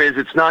sperm is.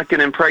 It's not going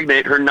to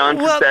impregnate her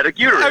non-synthetic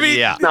uterus. I mean,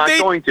 it's not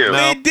going to.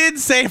 They did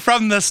say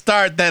from the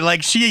start that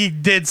like she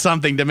did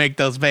something to make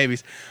those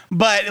babies,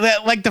 but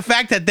like the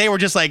fact that they were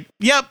just like,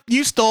 "Yep,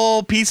 you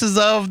stole pieces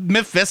of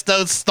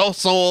Mephisto's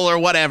soul or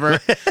whatever."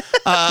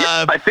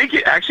 I think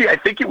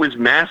it was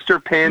Master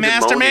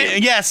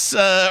Pandemonium. Yes,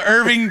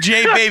 Irving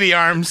J. Baby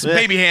Arms,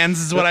 Baby Hands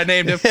is what I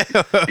named him.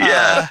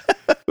 Yeah.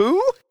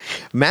 Who?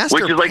 Master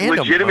Which is like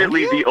Pandemonium?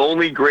 legitimately the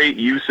only great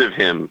use of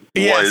him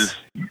was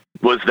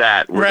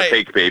that with the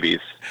fake babies.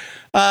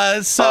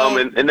 And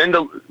then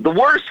the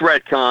worst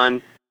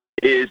retcon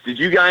is were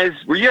you guys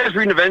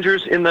reading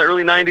Avengers in the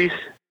early 90s?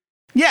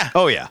 Yeah.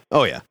 Oh yeah.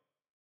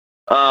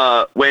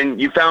 When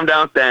you found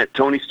out that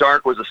Tony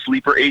Stark was a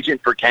sleeper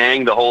agent for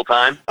Kang the whole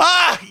time?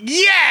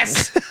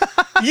 Yes!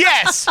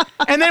 Yes!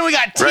 And then we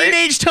got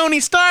teenage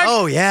Tony Stark.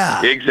 Oh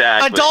yeah.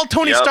 Exactly. Adult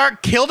Tony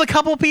Stark killed a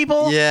couple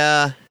people.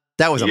 Yeah.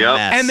 That was a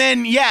mess. And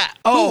then,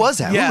 who was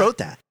that? Yeah. Who wrote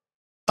that?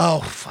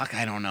 Oh, fuck,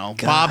 I don't know.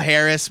 God. Bob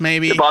Harris,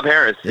 maybe? Yeah, Bob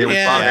Harris. It was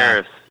Bob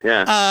Harris.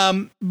 Yeah.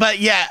 But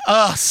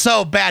yeah,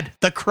 so bad.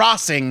 The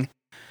Crossing.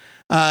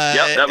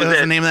 That was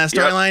the name of that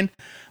storyline.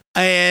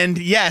 And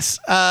yes,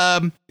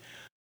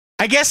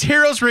 I guess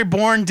Heroes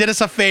Reborn did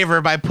us a favor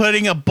by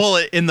putting a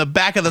bullet in the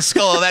back of the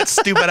skull of that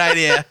stupid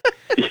idea.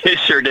 It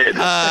sure did.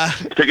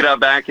 Took it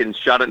out back and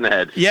shot it in the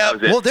head. Yeah.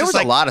 Well, there was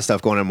a lot of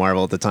stuff going on in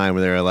Marvel at the time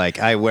where they were like,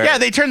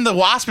 they turned the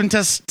Wasp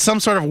into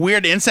some sort of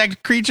weird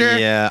insect creature.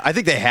 Yeah, I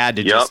think they had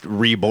to just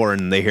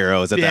reborn the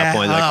heroes at that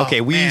point. Like, okay,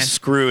 we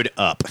screwed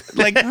up.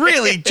 Like,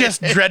 really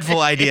just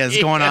dreadful ideas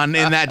going on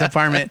in that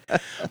department.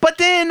 But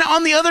then,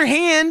 on the other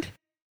hand,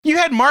 you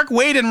had Mark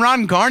Waid and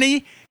Ron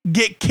Garney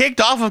get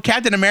kicked off of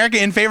Captain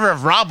America in favor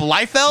of Rob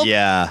Liefeld.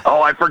 Yeah.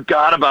 Oh, I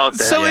forgot about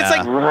that. So it's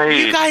like,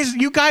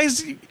 you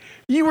guys,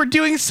 you were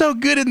doing so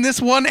good in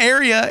this one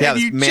area, and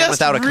you Man just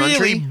Without a really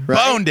Country,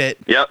 boned it.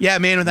 Yep. Yeah,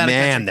 Man Without a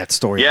Country. Man, that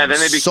story. Yeah, then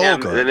they became so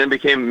good. and then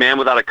became Man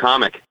Without a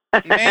Comic.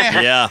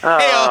 Man. Yeah.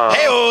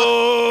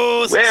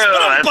 Well,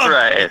 that's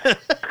right.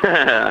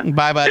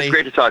 Bye, buddy. It's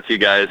great to talk to you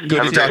guys. Good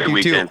Have to a talk great to you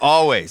weekend. too.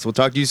 Always. We'll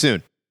talk to you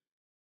soon.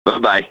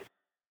 Bye-bye.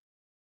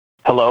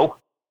 Hello?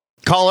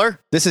 Caller,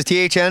 this is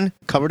THN,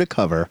 cover to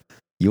cover.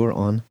 You're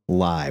on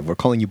live. We're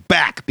calling you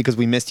back because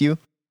we missed you,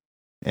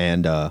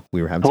 and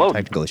we were having some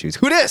technical issues.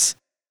 Who dis?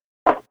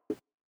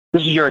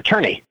 This is your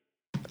attorney.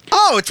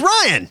 Oh, it's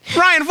Ryan.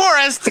 Ryan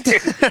Forrest.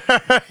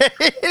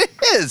 It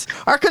is.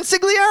 Our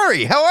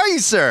consigliere. How are you,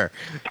 sir?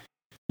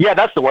 Yeah,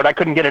 that's the word. I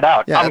couldn't get it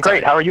out. I'm great.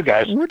 Right. How are you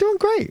guys? We're doing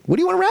great. What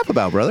do you want to rap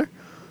about, brother?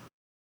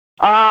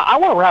 I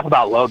want to rap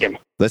about Logan.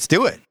 Let's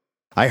do it.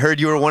 I heard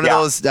you were one of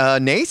those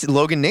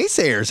Logan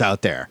naysayers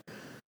out there.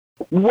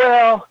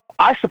 Well,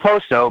 I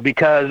suppose so,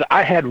 because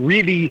I had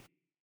really,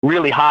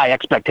 really high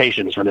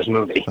expectations for this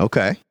movie.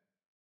 Okay.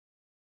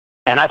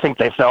 And I think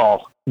they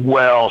fell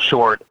well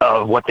short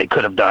of what they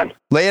could have done.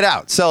 Lay it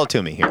out. Sell it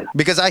to me here,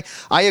 because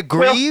I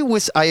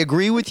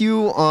agree with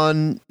you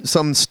on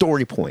some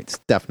story points,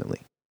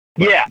 definitely.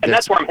 Yeah, and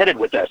that's where I'm headed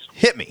with this.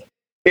 Hit me.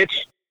 It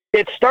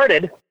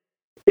started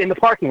in the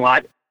parking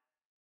lot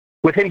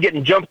with him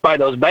getting jumped by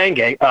those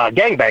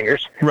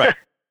gangbangers. Right.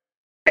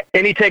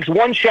 And he takes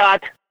one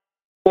shot,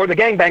 or the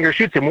gangbanger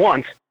shoots him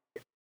once,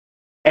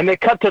 and they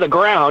cut to the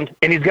ground,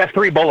 and he's got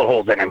 3 bullet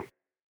holes in him.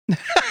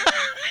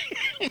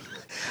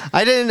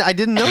 I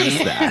didn't notice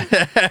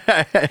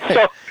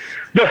that.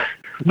 So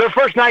the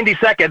first 90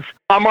 seconds,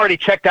 I'm already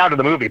checked out of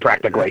the movie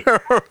practically.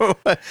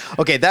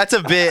 Okay, that's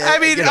a bit. I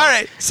mean, all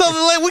right. So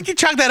we can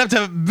chalk that up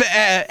to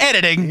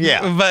editing.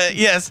 Yeah. But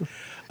yes.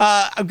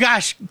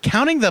 Gosh,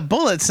 counting the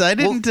bullets, I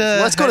didn't.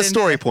 Let's go to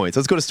story points.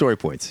 Let's go to story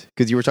points,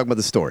 because you were talking about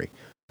the story.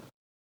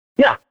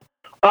 Yeah.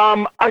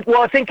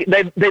 I think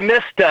they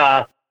missed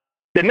out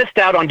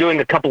on doing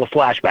a couple of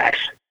flashbacks.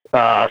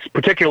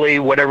 Particularly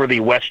whatever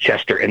the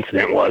Westchester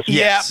incident was.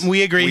 Yes,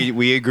 we agree.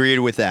 We agreed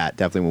with that,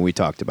 definitely, when we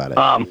talked about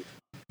it.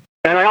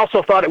 And I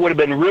also thought it would have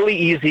been really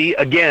easy,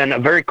 again, a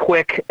very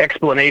quick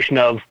explanation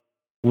of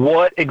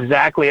what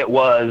exactly it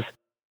was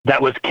that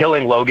was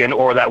killing Logan,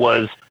 or that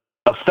was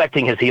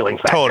affecting his healing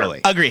factor. Totally.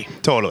 Agree.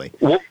 Totally.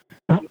 Was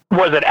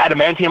it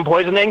adamantium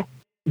poisoning?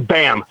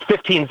 Bam,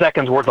 15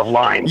 seconds worth of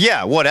lines.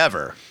 Yeah,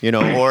 whatever.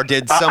 Or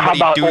did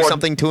somebody do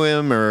something to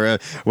him? Or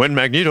when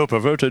Magneto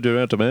perverted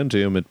your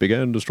adamantium, it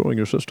began destroying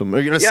your system.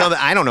 Or, something,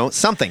 I don't know,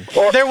 something.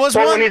 Or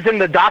when he's in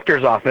the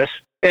doctor's office,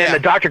 and the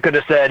doctor could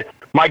have said,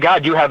 "My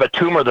God, you have a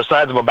tumor the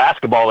size of a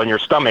basketball in your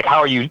stomach. How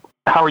are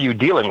you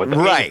dealing with it?"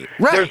 Right,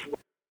 right.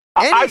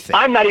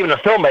 I'm not even a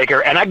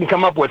filmmaker, and I can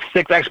come up with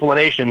 6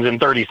 explanations in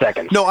 30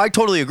 seconds. No, I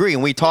totally agree.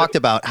 And we talked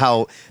about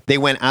how they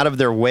went out of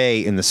their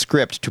way in the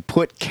script to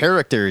put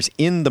characters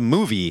in the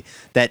movie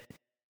that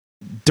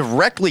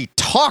directly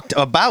talked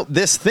about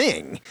this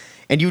thing.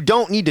 And you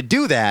don't need to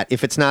do that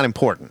if it's not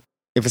important.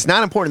 If it's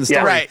not important in the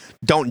story,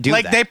 don't do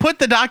that. Like, they put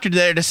the doctor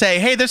there to say,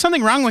 "Hey, there's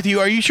something wrong with you.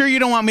 Are you sure you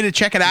don't want me to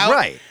check it out?"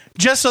 Right.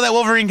 Just so that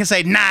Wolverine can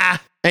say, "Nah."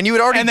 And you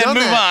had already done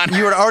move that. On.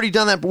 You had already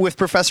done that with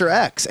Professor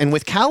X and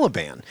with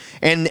Caliban.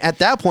 And at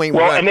that point,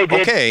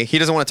 okay, he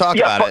doesn't want to talk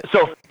about it.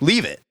 So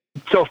leave it.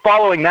 So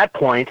following that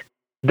point,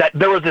 that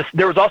there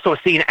was also a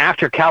scene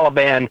after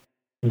Caliban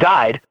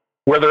died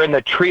where they're in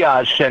the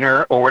triage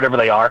center or whatever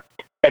they are,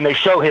 and they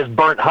show his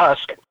burnt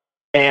husk,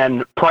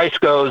 and Price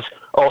goes,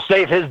 "I'll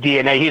save his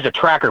DNA. He's a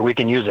tracker. We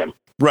can use him."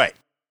 Right.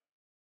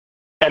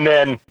 And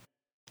then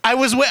I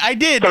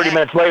did. 30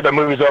 minutes later, the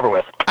movie's over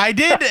with. I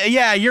did.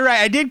 Yeah, you're right.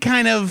 I did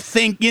kind of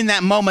think in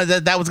that moment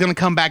that was going to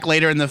come back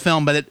later in the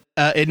film, but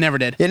it never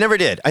did. It never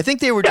did. I think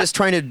they were just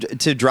trying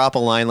to drop a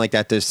line like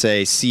that to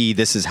say, "See,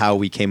 this is how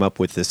we came up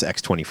with this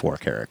X-24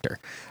 character."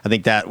 I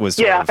think that was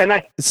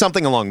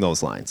something along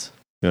those lines.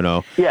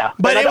 Yeah,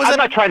 but I'm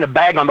not trying to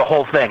bag on the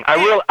whole thing.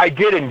 I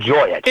did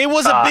enjoy it. It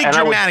was a big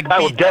dramatic beat. I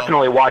would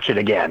definitely watch it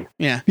again.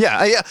 Yeah.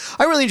 I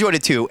really enjoyed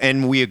it too,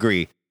 and we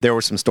agree. There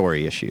were some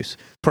story issues.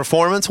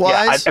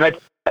 Performance-wise,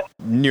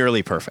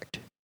 nearly perfect.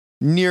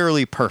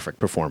 Nearly perfect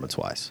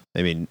performance-wise.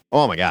 I mean,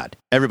 oh my God,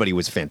 everybody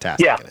was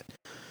fantastic in it.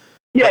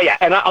 Yeah,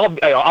 and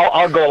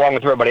I'll go along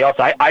with everybody else.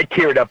 I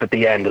teared up at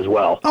the end as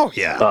well. Oh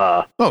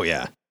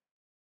yeah.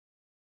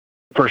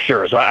 For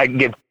sure. So I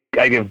give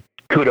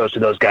kudos to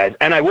those guys.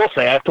 And I will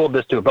say, I've told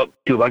this to a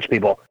bunch of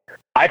people,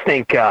 I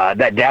think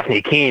that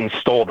Daphne Keane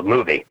stole the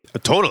movie.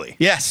 Totally.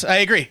 Yes, I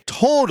agree.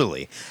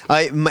 Totally.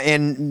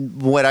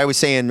 And what I was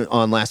saying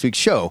on last week's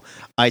show,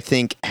 I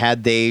think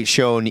had they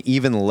shown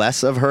even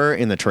less of her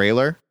in the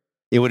trailer,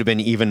 it would have been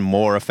even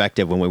more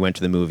effective when we went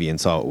to the movie and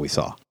saw what we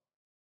saw.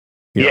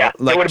 It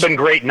would have been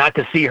great not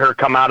to see her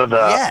come out of the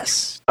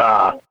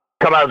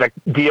come out of the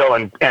deal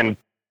and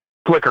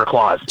flick her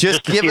claws.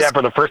 Just to see that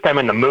for the first time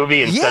in the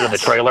movie instead of the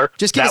trailer.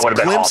 Just give us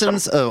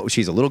glimpses. Awesome. Oh,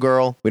 she's a little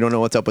girl. We don't know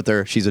what's up with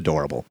her. She's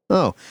adorable.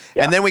 Oh,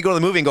 and then we go to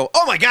the movie and go,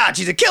 "Oh my God,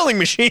 she's a killing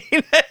machine."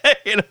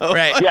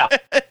 Right? Yeah.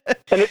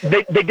 And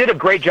they did a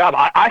great job.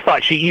 I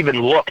thought she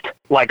even looked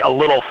like a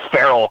little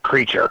feral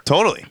creature.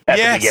 Totally. At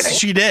the beginning,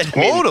 she did.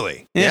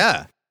 Totally.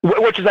 Yeah.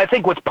 Which is, I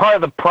think, what's part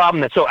of the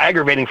problem that's so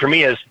aggravating for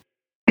me is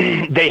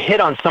they hit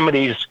on some of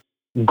these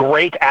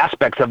great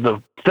aspects of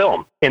the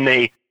film, and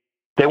they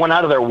went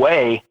out of their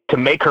way to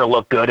make her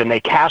look good, and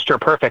they cast her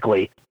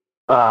perfectly.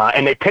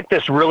 And they picked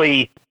this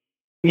really,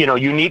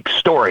 unique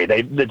story.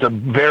 It's a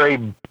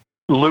very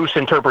loose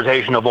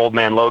interpretation of Old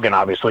Man Logan,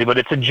 obviously, but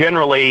it's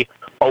generally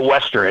a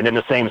Western in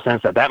the same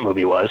sense that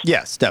movie was.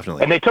 Yes,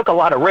 definitely. And they took a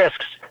lot of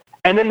risks,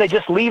 and then they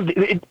just leave.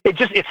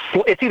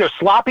 It's either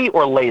sloppy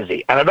or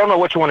lazy, and I don't know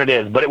which one it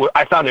is, but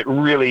I found it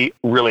really,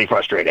 really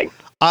frustrating.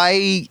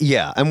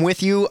 I'm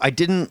with you. I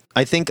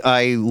think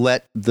I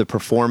let the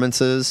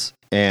performances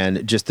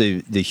and just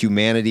the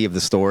humanity of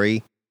the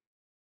story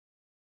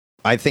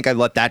I think I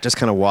let that just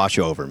kind of wash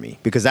over me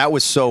because that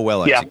was so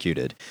well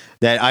executed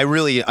that I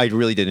really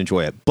did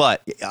enjoy it.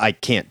 But I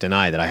can't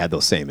deny that I had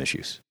those same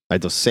issues. I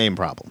had those same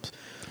problems.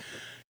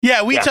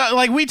 Yeah, we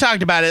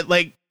talked about it.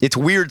 Like, it's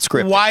weird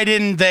scripting. Why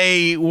didn't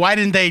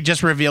they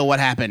just reveal what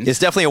happened? It's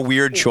definitely a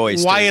weird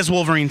choice. Why is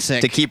Wolverine sick?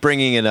 To keep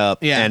bringing it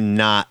up and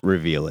not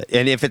reveal it.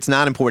 And if it's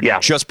not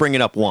important, just bring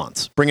it up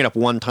once. Bring it up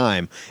one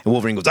time, and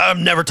Wolverine goes,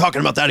 "I'm never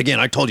talking about that again.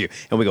 I told you."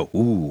 And we go,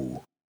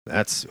 "Ooh,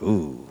 that's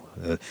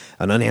an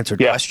unanswered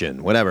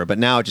question, whatever." But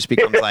now it just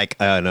becomes like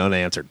an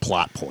unanswered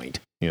plot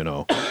point, you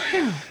know.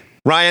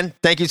 Ryan,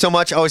 thank you so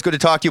much. Always good to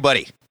talk to you,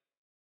 buddy.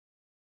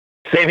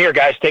 Same here,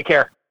 guys. Take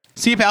care.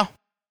 See you, pal.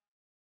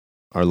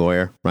 Our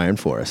lawyer, Ryan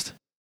Forrest.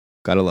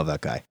 Gotta love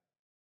that guy.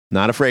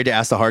 Not afraid to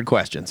ask the hard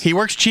questions. He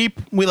works cheap.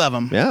 We love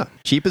him. Yeah,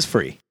 cheap is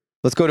free.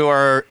 Let's go to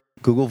our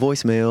Google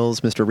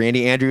voicemails. Mr.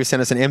 Randy Andrews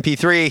sent us an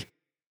MP3.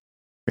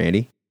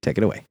 Randy, take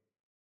it away.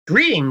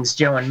 Greetings,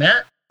 Joe and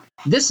Matt.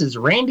 This is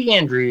Randy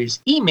Andrews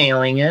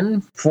emailing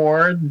in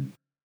for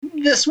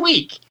this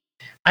week.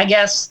 I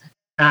guess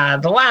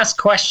the last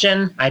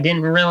question I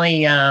didn't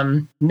really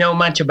know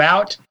much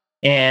about.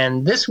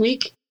 And this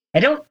week, I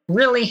don't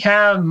really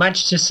have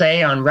much to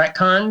say on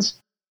retcons,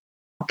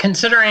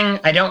 considering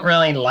I don't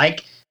really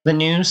like the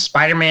new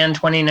Spider-Man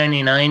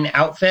 2099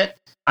 outfit.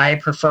 I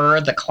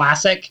prefer the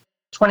classic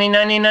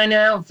 2099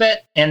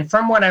 outfit, and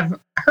from what I've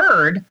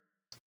heard,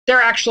 they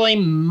actually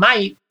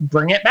might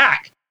bring it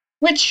back,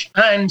 which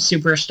I'm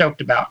super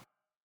stoked about.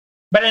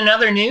 But in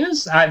other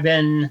news, I've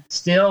been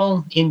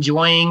still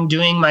enjoying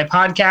doing my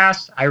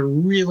podcast. I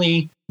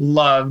really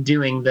love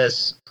doing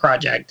this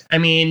project. I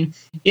mean,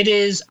 it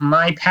is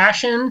my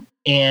passion,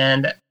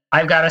 and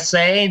I've got to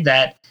say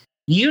that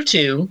you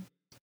two,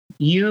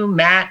 you,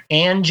 Matt,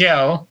 and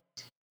Joe,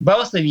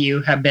 both of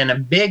you have been a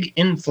big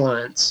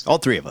influence. All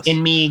three of us.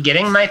 In me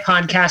getting my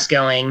podcast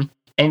going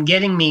and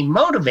getting me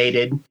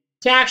motivated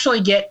to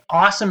actually get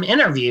awesome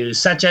interviews,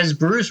 such as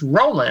Bruce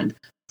Rowland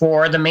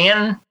for The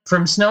Man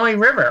from Snowy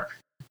River.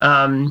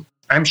 I'm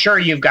sure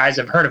you guys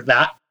have heard of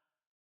that.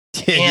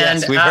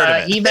 Yes, we've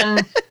heard of it. Even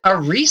a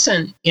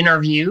recent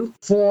interview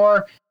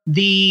for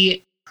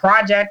the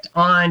project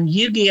on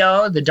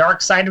Yu-Gi-Oh! The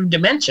Dark Side of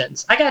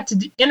Dimensions. I got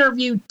to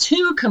interview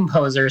 2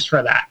 composers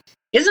for that.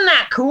 Isn't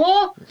that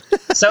cool?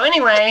 So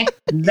anyway,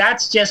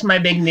 that's just my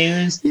big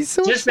news.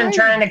 So just been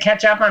trying to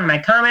catch up on my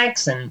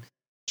comics and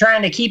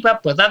trying to keep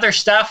up with other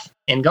stuff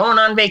and going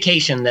on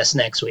vacation this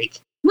next week.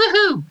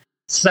 Woohoo!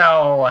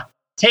 So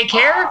take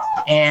care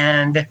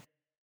and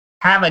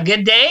have a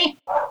good day,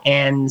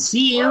 and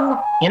see you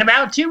in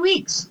about 2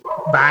 weeks.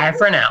 Bye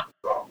for now.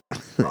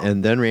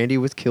 And then Randy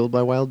was killed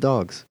by wild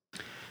dogs.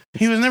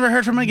 He was never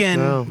heard from again.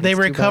 No, they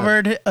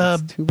recovered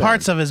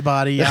parts of his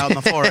body out in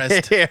the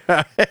forest.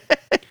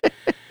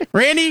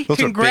 Randy, those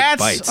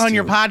congrats on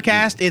your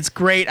podcast. It's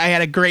great. I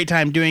had a great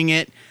time doing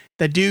it.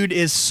 The dude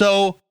is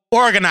so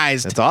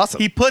organized. That's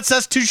awesome. He puts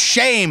us to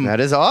shame.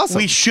 That is awesome.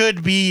 We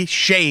should be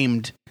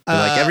shamed.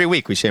 Like every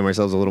week, we shame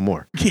ourselves a little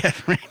more. Yeah.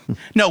 Right.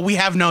 No, we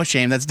have no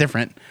shame. That's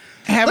different.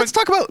 Let's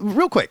talk about,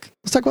 real quick,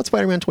 let's talk about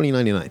Spider-Man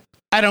 2099.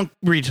 I don't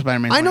read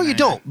Spider-Man 2099. I know you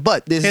don't,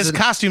 but his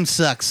costume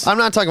sucks. I'm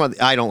not talking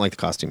about, I don't like the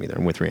costume either.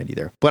 I'm with Randy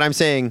there. But I'm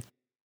saying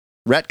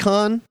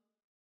retcon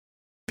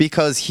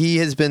because he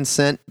has been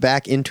sent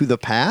back into the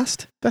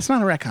past. That's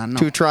not a retcon, no.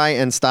 To try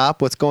and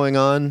stop what's going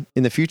on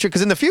in the future.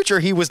 Because in the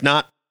future, he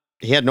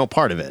had no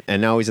part of it.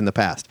 And now he's in the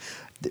past.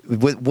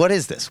 What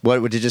is this?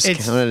 What would you just count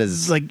it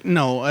as? Like,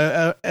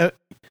 no.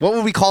 What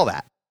would we call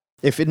that?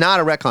 If it's not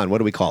a retcon, what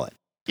do we call it?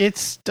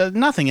 It's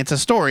nothing. It's a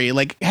story.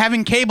 Like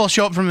having Cable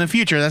show up from the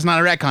future, that's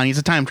not a retcon. He's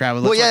a time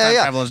traveler. Well,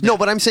 yeah. No,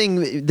 but I'm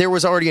saying there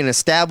was already an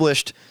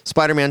established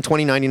Spider-Man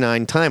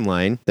 2099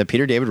 timeline that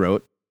Peter David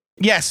wrote.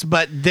 Yes,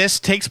 but this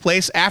takes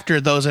place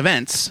after those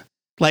events.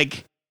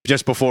 Like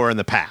just before in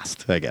the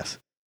past, I guess.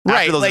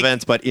 Right, after those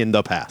events, but in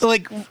the past.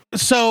 Like,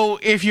 so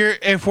if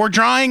we're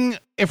drawing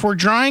a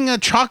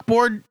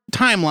chalkboard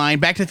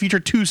timeline, Back to the Future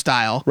 2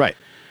 style, right?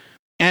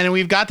 And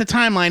we've got the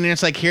timeline, and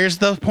it's like, here's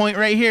the point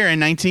right here in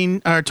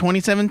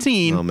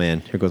 2017. Oh man,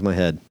 here goes my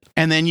head.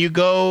 And then you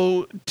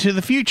go to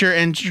the future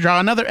and draw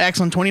another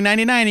X on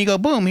 2099. And you go,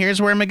 boom,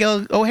 here's where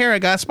Miguel O'Hara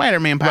got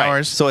Spider-Man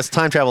powers. Right. So it's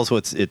time travel. So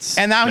it's.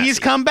 And now messy. he's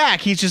come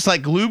back. He's just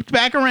like looped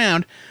back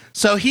around.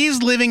 So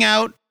he's living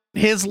out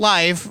his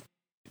life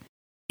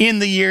in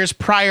the years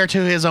prior to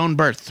his own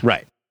birth.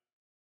 Right.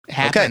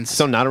 Happens. Okay,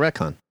 so not a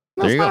retcon.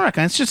 No, it's not a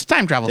retcon. It's just a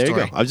time travel story.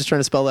 There you go. I was just trying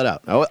to spell that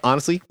out. I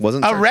honestly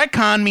wasn't certain.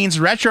 Retcon means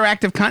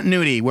retroactive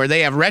continuity, where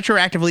they have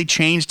retroactively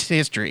changed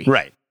history.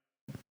 Right.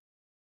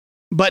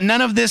 But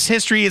none of this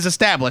history is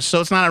established,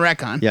 so it's not a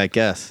retcon. Yeah, I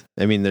guess.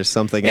 I mean, there's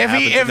something that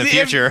happens in the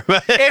future.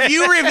 If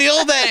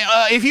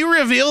you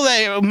reveal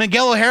that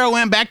Miguel O'Hara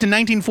went back to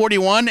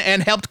 1941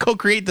 and helped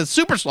co-create the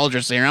super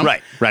soldier serum,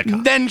 right,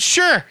 retcon. Then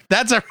sure,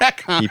 that's a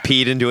retcon. He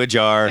peed into a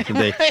jar.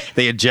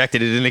 They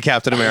ejected it into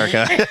Captain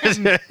America.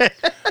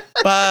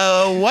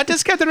 What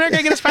does Captain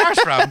America get his powers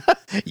from?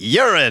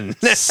 Urine.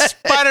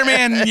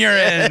 Spider-Man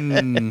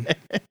urine.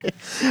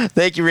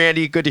 Thank you,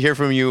 Randy. Good to hear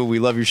from you. We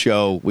love your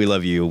show. We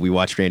love you. We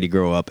watched Randy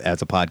grow up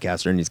as a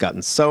podcaster, and he's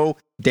gotten so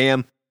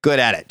damn good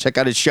at it. Check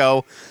out his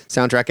show,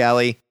 Soundtrack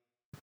Alley.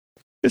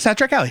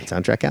 Soundtrack Alley.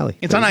 Soundtrack Alley.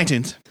 It's on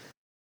iTunes.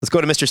 Let's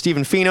go to Mr.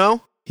 Stephen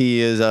Fino.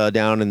 He is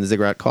down in the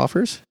Ziggurat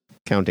coffers,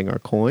 counting our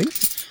coin.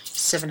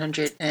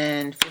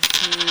 715,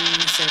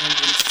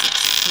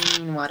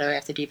 716. What do I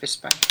have to do for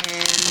my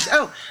hands?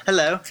 Oh,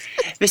 hello.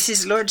 This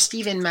is Lord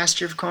Stephen,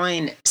 Master of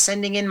Coin,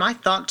 sending in my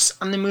thoughts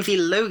on the movie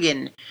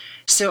Logan.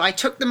 So I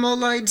took the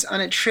Moloids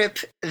on a trip.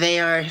 They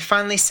are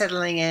finally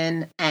settling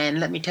in, and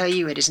let me tell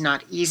you, it is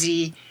not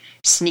easy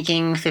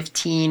sneaking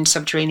 15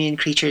 subterranean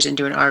creatures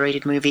into an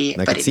R-rated movie,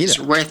 but it is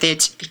worth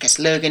it because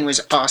Logan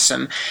was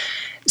awesome.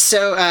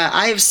 So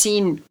I have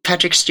seen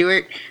Patrick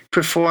Stewart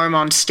perform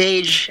on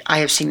stage. I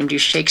have seen him do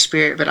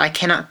Shakespeare, but I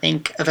cannot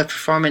think of a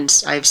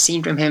performance I've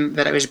seen from him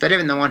that was better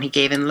than the one he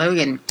gave in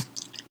Logan.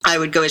 I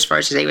would go as far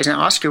as to say it was an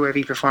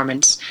Oscar-worthy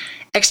performance.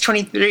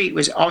 X-23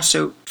 was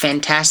also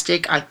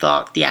fantastic. I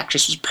thought the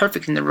actress was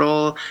perfect in the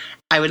role.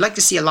 I would like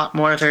to see a lot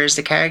more of her as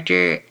the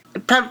character.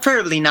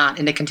 Preferably not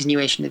in a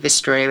continuation of this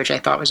story, which I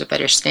thought was a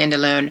better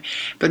standalone,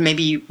 but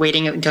maybe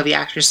waiting until the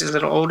actress is a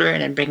little older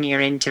and then bringing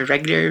her into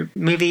regular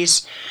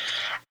movies.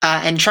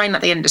 And trying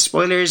not to get into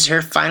spoilers,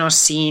 her final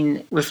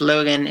scene with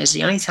Logan is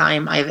the only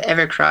time I've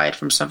ever cried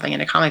from something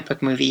in a comic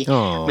book movie,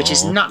 which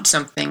is not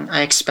something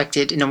I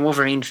expected in a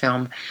Wolverine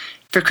film.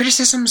 For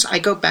criticisms, I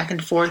go back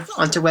and forth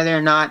onto whether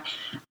or not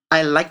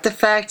I like the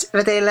fact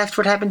that they left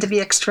what happened to the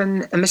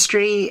X-Men a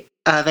mystery.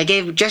 They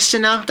gave just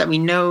enough that we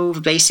know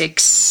the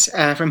basics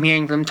from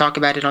hearing them talk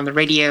about it on the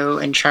radio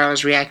and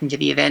Charles reacting to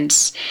the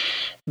events.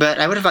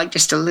 But I would have liked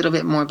just a little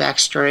bit more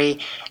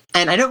backstory.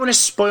 And I don't want to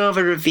spoil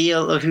the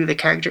reveal of who the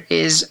character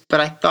is,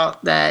 but I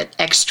thought that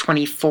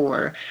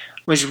X-24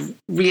 was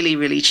really,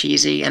 really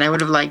cheesy, and I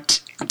would have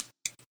liked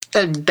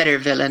a better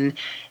villain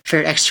for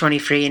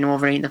X-23 and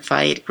Wolverine the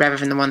fight rather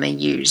than the one they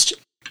used.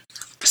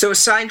 So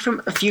aside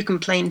from a few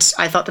complaints,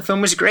 I thought the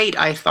film was great.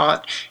 I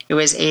thought it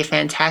was a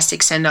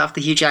fantastic send-off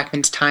to Hugh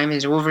Jackman's time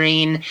as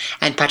Wolverine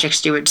and Patrick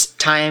Stewart's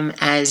time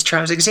as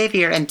Charles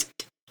Xavier. And,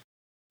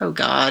 oh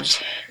God,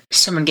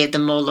 someone gave the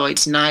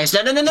Moloids knives.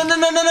 No,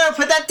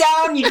 put that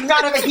down. You do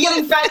not have a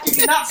healing factor.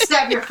 Do not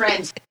stab your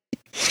friends.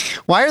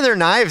 Why are there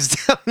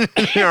knives down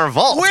in your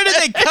vault? Where did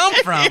they come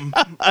from?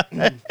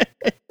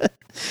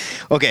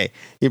 Okay,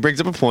 he brings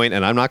up a point,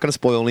 and I'm not going to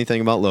spoil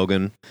anything about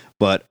Logan,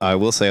 but I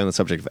will say on the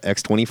subject of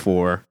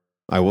X-24,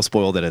 I will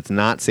spoil that it's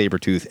not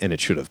Sabretooth, and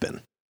it should have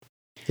been.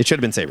 It should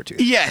have been Sabretooth.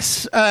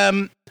 Yes.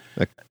 A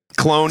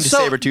cloned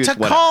Sabretooth, to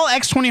whatever. call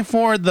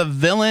X-24 the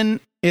villain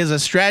is a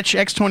stretch.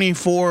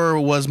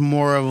 X-24 was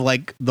more of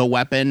like the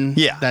weapon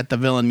that the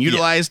villain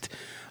utilized.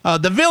 Yeah.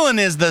 The villain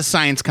is the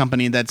science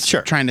company that's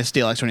trying to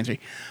steal X-23.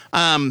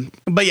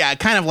 But yeah,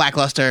 kind of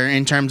lackluster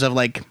in terms of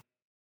like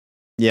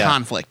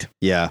conflict.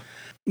 Yeah.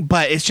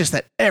 But it's just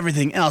that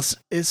everything else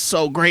is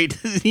so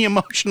great. The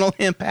emotional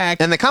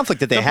impact. And the conflict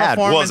that they had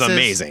was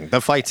amazing.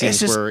 The fight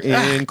scenes were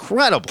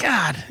incredible.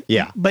 God.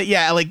 Yeah. But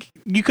yeah, like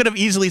you could have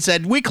easily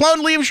said, we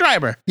cloned Liev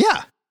Schreiber.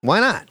 Yeah. Why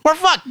not? Or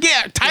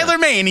Tyler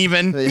Mane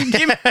even.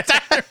 Give me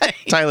Tyler Mane.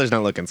 Tyler's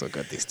not looking so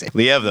good these days.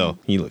 Liev, though,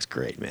 he looks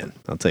great, man.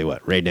 I'll tell you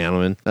what, Ray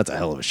Donovan, that's a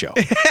hell of a show.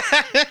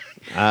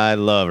 I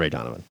love Ray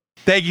Donovan.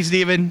 Thank you,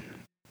 Steven.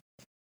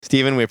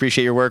 Steven, we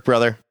appreciate your work,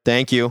 brother.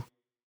 Thank you.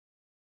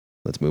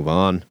 Let's move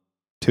on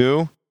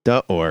to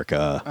the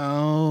Orca.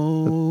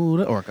 Oh,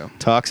 the Orca.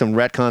 Talk some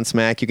retcon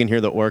smack. You can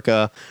hear the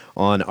Orca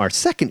on our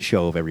second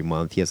show of every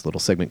month. He has a little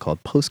segment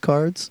called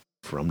Postcards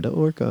from the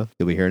Orca.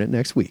 You'll be hearing it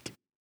next week.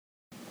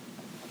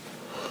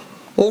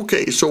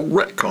 Okay, so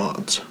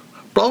retcons.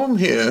 Problem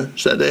here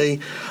is that they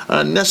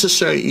are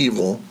necessary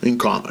evil in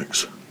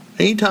comics.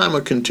 Anytime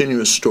a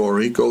continuous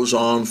story goes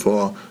on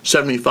for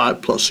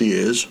 75 plus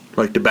years,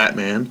 like the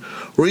Batman,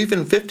 or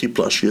even 50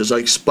 plus years,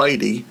 like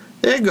Spidey,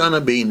 they're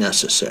gonna be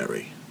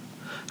necessary.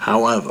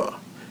 However,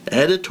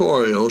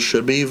 editorials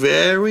should be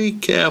very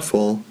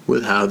careful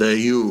with how they're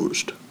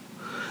used.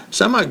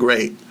 Some are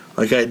great,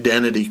 like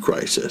Identity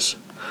Crisis,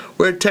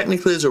 where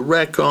technically it's a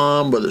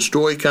retcon, but the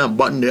story kind of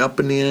buttoned it up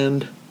in the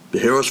end. The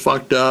heroes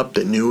fucked up,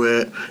 they knew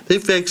it, they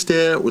fixed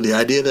it with the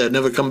idea that it'd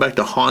never come back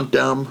to haunt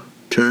them.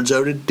 Turns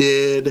out it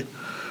did.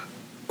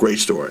 Great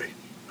story.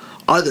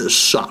 Others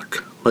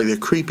suck, like the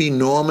creepy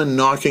Norman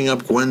knocking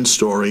up Gwen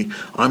story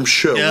I'm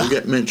sure will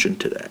get mentioned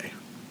today.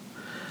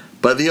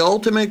 But the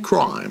ultimate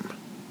crime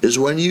is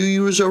when you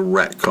use a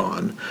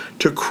retcon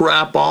to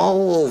crap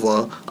all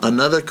over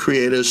another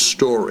creator's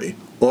story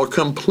or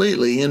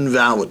completely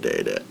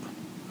invalidate it.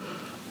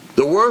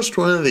 The worst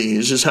one of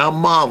these is how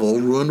Marvel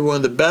ruined one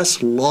of the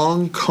best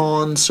long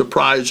con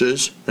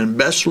surprises and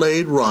best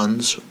laid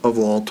runs of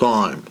all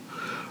time,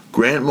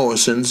 Grant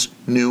Morrison's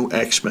New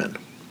X-Men.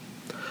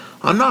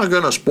 I'm not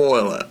going to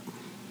spoil it.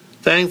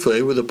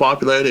 Thankfully, with the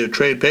popularity of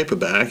trade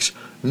paperbacks,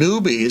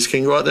 newbies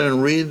can go out there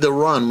and read the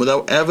run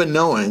without ever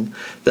knowing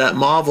that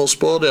Marvel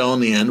spoiled it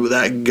in the end with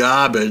that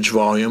garbage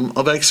volume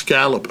of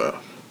Excalibur.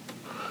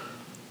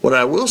 What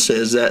I will say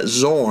is that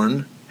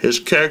Zorn, his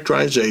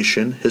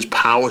characterization, his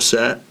power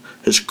set,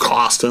 his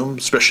costume,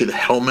 especially the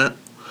helmet,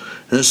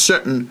 and a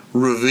certain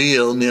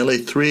reveal nearly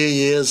 3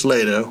 years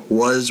later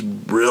was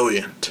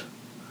brilliant.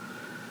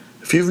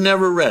 If you've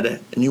never read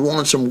it and you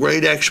want some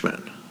great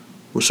X-Men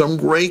with some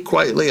great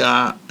Quitely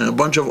art and a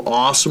bunch of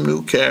awesome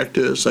new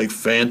characters like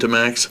Phantom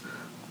X,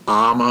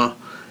 Armor,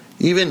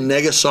 even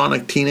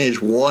Negasonic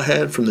Teenage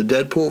Warhead from the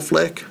Deadpool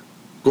flick,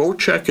 go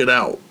check it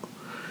out.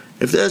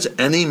 If there's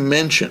any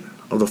mention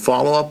of the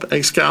follow-up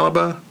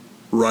Excalibur,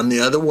 run the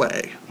other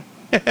way.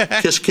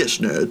 Kiss, kiss,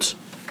 nerds.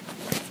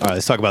 All right,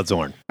 let's talk about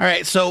Zorn. All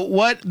right, so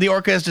what the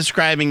Orca is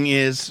describing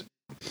is...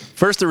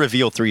 First, the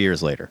reveal 3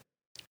 years later.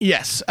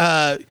 Yes.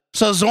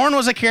 So Zorn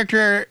was a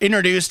character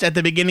introduced at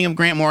the beginning of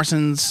Grant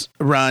Morrison's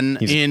run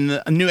in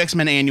a New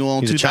X-Men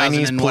Annual. He's a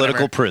Chinese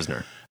political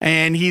prisoner.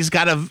 And he's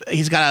got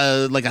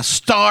a like a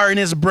star in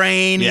his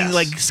brain. Yes. He's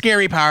like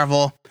scary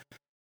powerful.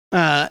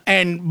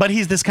 But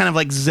he's this kind of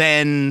like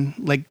Zen,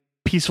 like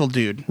peaceful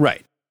dude.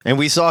 Right. And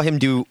we saw him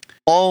do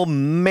all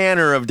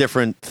manner of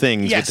different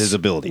things with his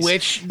abilities.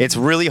 Which it's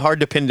really hard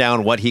to pin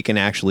down what he can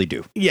actually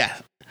do. Yeah.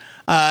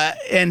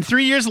 And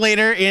 3 years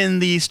later in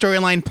the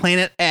storyline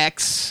Planet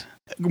X,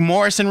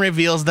 Morrison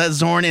reveals that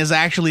Zorn is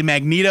actually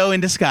Magneto in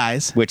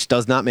disguise. Which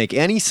does not make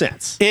any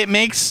sense.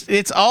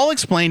 It's all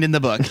explained in the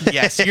book.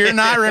 Yes, you're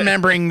not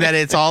remembering that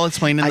it's all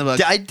explained in the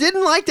book. I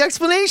didn't like the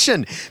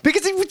explanation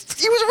because he was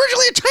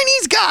originally a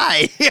Chinese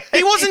guy.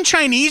 He wasn't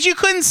Chinese. You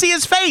couldn't see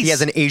his face. He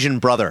has an Asian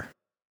brother.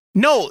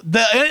 No,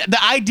 the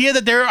idea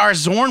that there are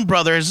Zorn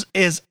brothers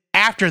is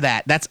after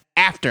that. That's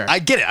after. I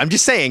get it. I'm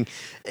just saying,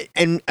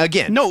 and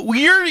again, no,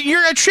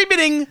 you're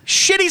attributing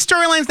shitty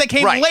storylines that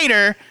came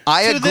later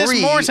to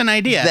this Morrison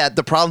idea. That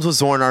the problems with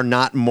Zorn are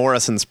not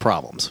Morrison's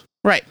problems.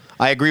 Right.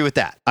 I agree with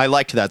that. I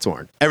liked that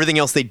Zorn. Everything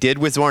else they did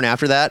with Zorn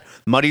after that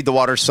muddied the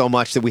water so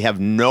much that we have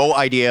no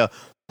idea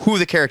who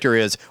the character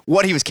is,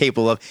 what he was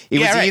capable of. It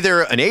was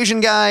either an Asian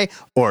guy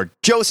or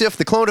Joseph,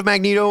 the clone of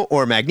Magneto,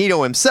 or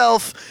Magneto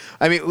himself.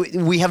 I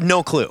mean, we have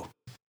no clue.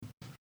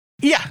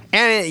 Yeah.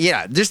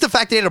 And just the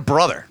fact that he had a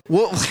brother.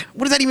 What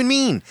does that even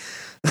mean?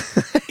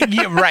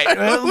 Yeah, right.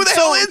 Who the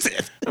hell is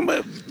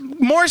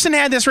it? Morrison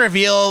had this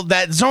reveal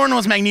that Zorn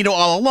was Magneto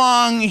all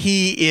along.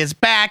 He is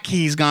back.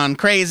 He's gone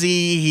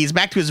crazy. He's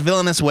back to his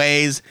villainous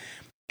ways.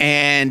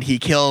 And he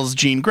kills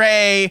Jean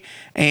Grey.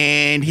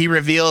 And he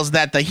reveals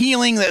that the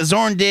healing that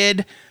Zorn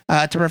did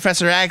to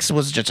Professor X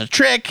was just a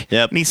trick.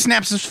 Yep. And he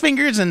snaps his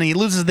fingers and he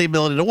loses the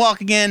ability to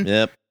walk again.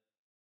 Yep.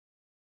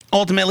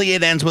 Ultimately,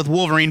 it ends with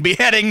Wolverine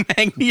beheading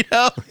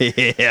Magneto.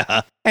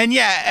 Yeah.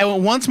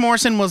 And once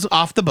Morrison was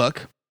off the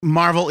book,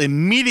 Marvel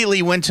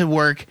immediately went to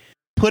work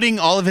putting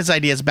all of his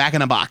ideas back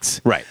in a box.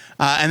 Right.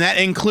 And that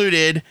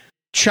included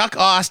Chuck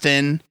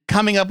Austin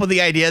coming up with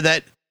the idea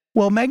that,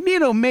 well,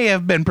 Magneto may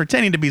have been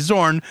pretending to be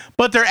Zorn,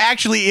 but there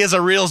actually is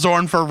a real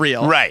Zorn for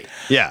real. Right.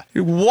 Yeah.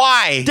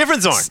 Why?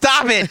 Different Zorn.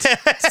 Stop it.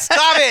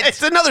 Stop it.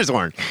 It's another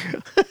Zorn.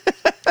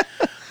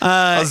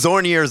 A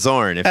Zornier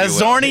Zorn, if you will.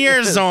 A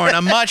Zornier Zorn.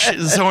 A much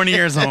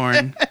Zornier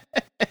Zorn.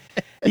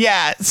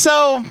 Yeah,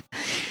 so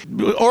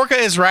Orca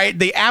is right.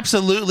 They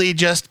absolutely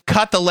just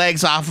cut the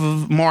legs off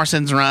of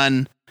Morrison's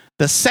run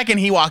the second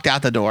he walked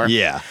out the door.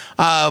 Yeah.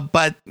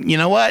 But you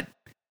know what?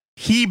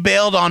 He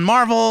bailed on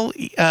Marvel.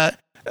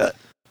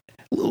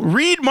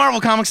 Read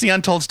Marvel Comics: The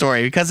Untold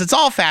Story because it's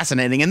all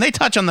fascinating, and they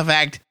touch on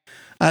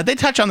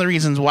the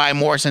reasons why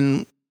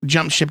Morrison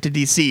jumped ship to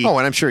DC. Oh,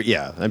 and I'm sure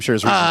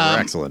his reasons were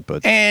excellent,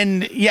 but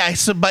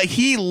but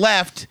he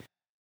left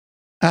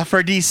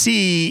for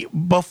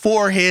DC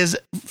before his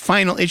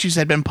final issues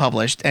had been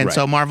published, and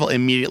so Marvel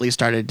immediately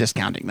started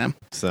discounting them.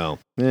 So,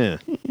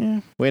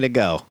 way to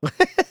go.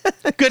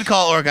 Good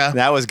call, Orca.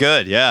 That was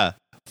good, yeah.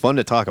 Fun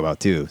to talk about,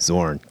 too,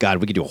 Zorn. God,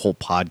 we could do a whole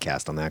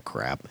podcast on that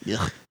crap.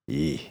 Yeah.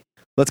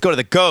 Let's go to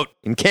the GOAT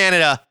in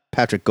Canada,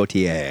 Patrick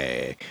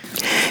Gauthier.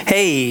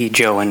 Hey,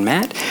 Joe and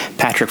Matt.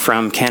 Patrick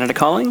from Canada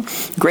calling.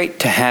 Great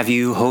to have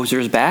you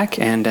hosers back,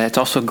 and it's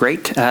also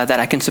great that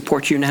I can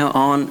support you now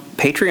on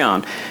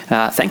Patreon.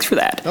 Thanks for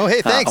that. Oh,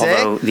 hey, thanks,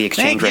 although the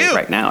exchange rate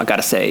right now, I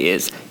gotta say,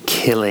 is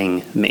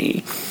killing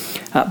me.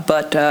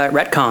 But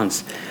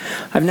retcons.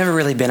 I've never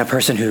really been a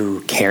person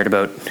who cared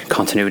about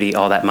continuity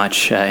all that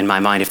much. In my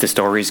mind, if the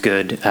story's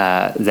good,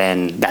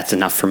 then that's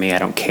enough for me. I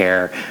don't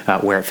care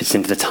where it fits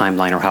into the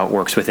timeline or how it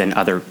works within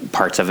other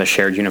parts of a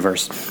shared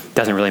universe.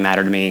 Doesn't really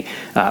matter to me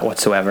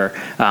whatsoever.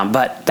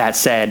 But that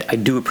said, I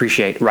do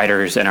appreciate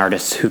writers and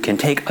artists who can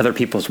take other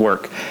people's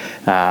work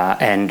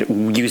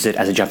and use it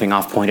as a jumping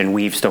off point and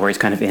weave stories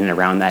kind of in and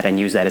around that and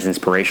use that as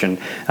inspiration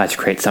to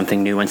create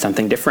something new and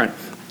something different.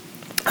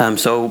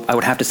 So I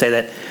would have to say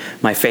that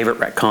my favorite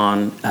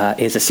retcon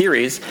is a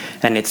series,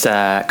 and it's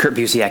Kurt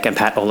Busiek and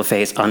Pat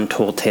Olafay's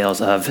Untold Tales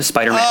of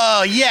Spider-Man.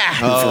 Oh, yeah.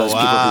 For those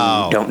people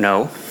who don't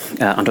know,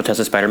 Untold Tales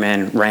of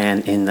Spider-Man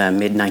ran in the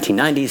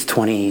mid-1990s,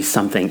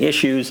 20-something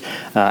issues,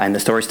 and the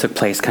stories took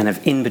place kind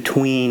of in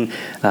between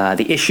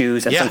the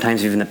issues and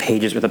sometimes even the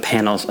pages or the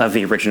panels of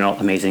the original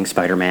Amazing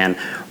Spider-Man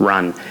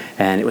run.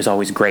 And it was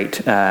always great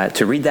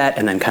to read that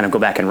and then kind of go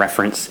back and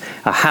reference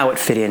how it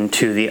fit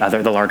into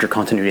the larger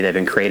continuity that had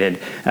been created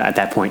at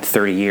that point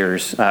 30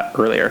 years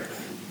earlier.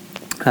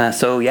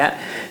 So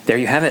there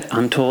you have it,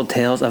 Untold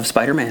Tales of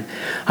Spider-Man.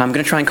 I'm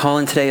going to try and call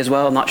in today as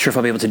well. I'm not sure if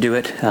I'll be able to do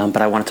it,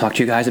 but I want to talk to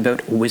you guys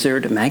about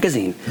Wizard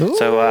Magazine. Ooh.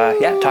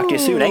 So talk to you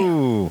soon,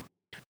 eh?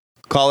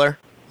 Caller,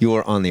 you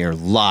are on the air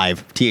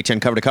live, THN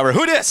cover to cover.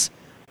 Who dis?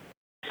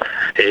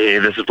 Hey,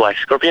 this is Black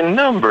Scorpion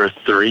number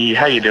 3.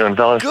 How you doing,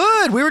 fellas?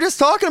 Good. We were just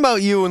talking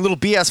about you and little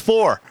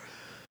BS4.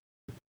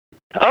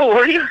 Oh,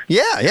 were you?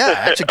 Yeah.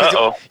 Actually,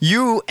 'cause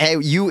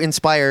you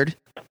inspired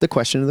the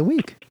question of the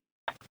week.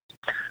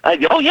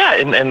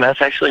 And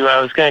that's actually what I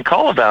was going to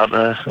call about.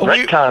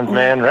 Retcons,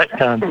 man,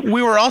 retcons.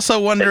 We were also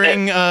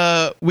wondering.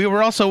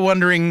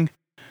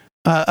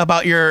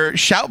 About your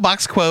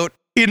Shoutbox quote.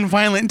 In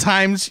violent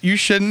times, you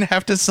shouldn't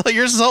have to sell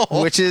your soul.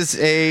 Which is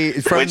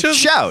from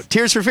Shout,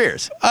 Tears for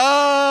Fears.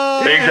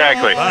 Oh,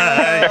 exactly.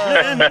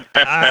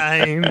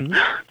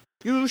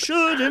 You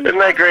shouldn't. Isn't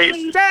that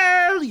great?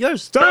 Sell your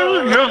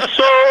soul.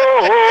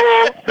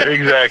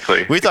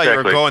 Exactly. We thought you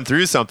were going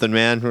through something,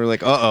 man. We were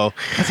like, uh-oh.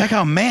 It's like,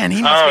 oh, man,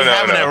 he must be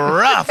having it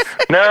rough.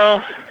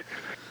 No.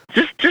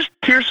 Just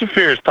Tears for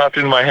Fears popped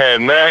into my head,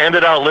 and then I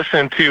ended up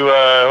listening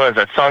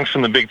to Songs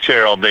from the Big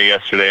Chair all day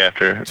yesterday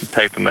after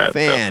typing that.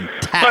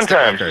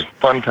 Fantastic.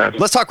 Fun times.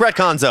 Let's talk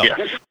retcons, though.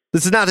 Yes.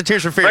 This is not the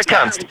Tears for Fears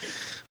cast.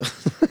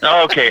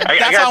 Okay, I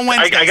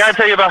gotta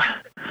tell you about.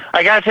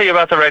 I gotta tell you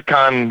about the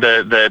retcon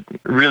that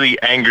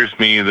really angers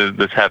me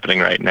that's happening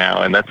right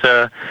now, and that's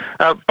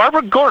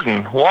Barbara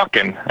Gordon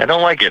walking. I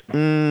don't like it.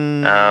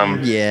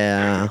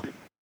 Yeah.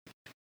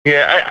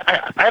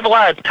 Yeah, I have a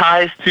lot of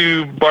ties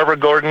to Barbara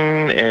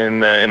Gordon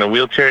in a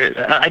wheelchair.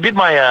 I did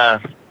my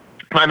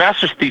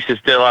master's thesis,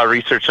 did a lot of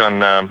research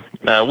on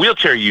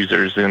wheelchair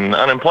users and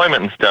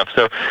unemployment and stuff.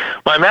 So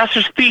my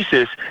master's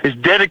thesis is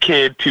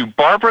dedicated to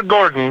Barbara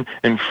Gordon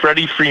and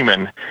Freddie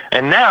Freeman.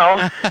 And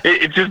now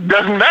it just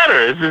doesn't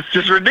matter. It's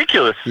just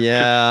ridiculous.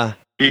 Yeah.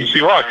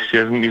 She walks. She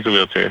doesn't use a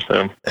wheelchair.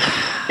 So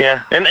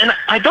yeah. And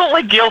I don't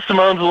like Gail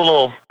Simone's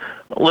little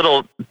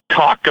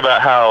talk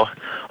about how,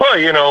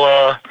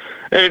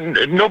 and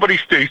nobody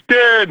stays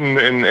dead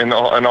and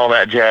all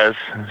that jazz.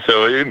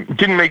 So it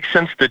didn't make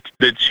sense that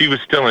she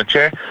was still in a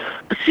chair.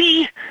 But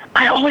see,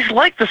 I always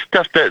liked the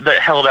stuff that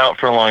held out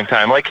for a long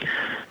time. Like,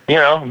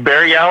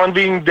 Barry Allen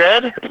being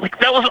dead. Like,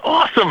 that was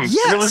awesome.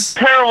 Yes. And it was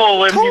terrible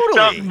when he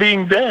stopped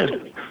being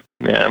dead.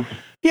 Yeah.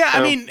 Yeah,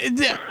 I mean,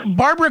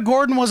 Barbara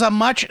Gordon was a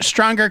much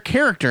stronger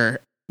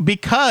character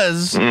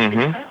because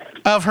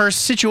of her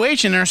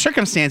situation and her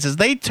circumstances.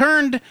 They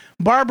turned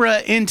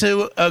Barbara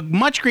into a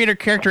much greater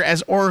character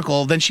as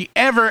Oracle than she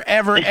ever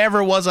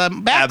was a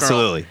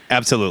Batgirl.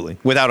 Absolutely.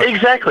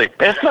 Exactly.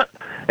 It's not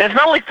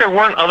like there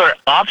weren't other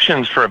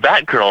options for a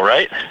Batgirl,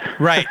 right?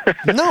 Right.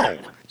 No.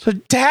 So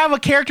to have a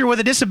character with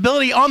a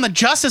disability on the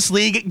Justice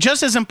League,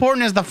 just as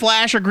important as the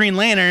Flash or Green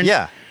Lantern.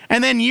 Yeah.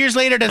 And then years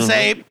later to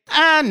say,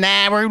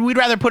 we'd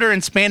rather put her in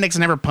spandex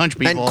and have her punch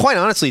people. And quite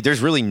honestly,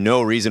 there's really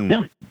no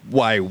reason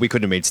why we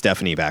couldn't have made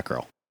Stephanie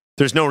Batgirl.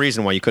 There's no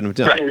reason why you couldn't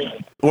have done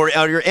it. Or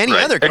any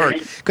other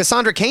character.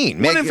 Cassandra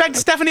Cain. Well, in fact,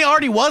 Stephanie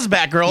already was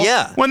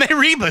Batgirl when they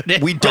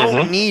rebooted. We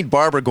don't need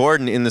Barbara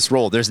Gordon in this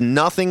role. There's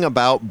nothing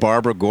about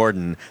Barbara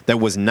Gordon that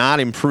was not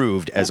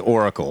improved as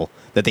Oracle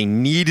that they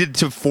needed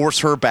to force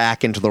her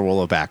back into the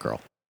role of Batgirl.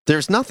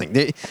 There's nothing.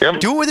 Do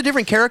it with a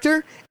different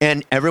character,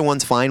 and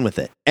everyone's fine with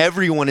it.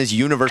 Everyone is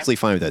universally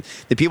fine with it.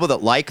 The people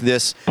that like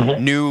this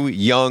new,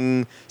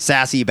 young,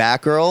 sassy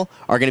Batgirl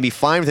are going to be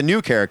fine with a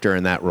new character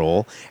in that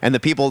role, and the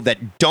people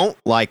that don't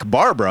like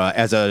Barbara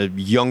as a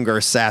younger,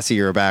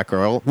 sassier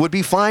Batgirl would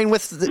be fine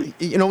with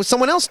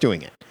someone else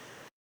doing it.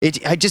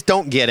 I just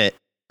don't get it.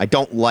 I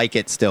don't like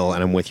it still,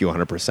 and I'm with you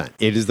 100%.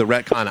 It is the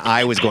retcon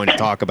I was going to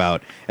talk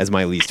about as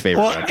my least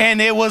favorite. Well, and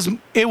it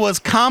was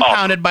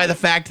compounded by the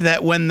fact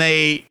that when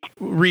they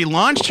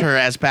relaunched her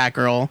as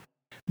Batgirl,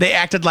 they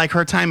acted like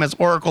her time as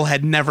Oracle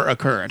had never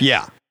occurred.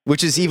 Yeah,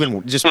 which is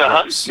even just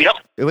worse. Yep.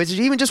 It was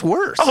even just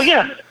worse. Oh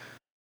yeah.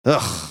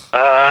 Ugh.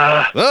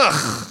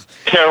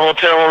 Terrible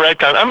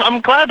retcon.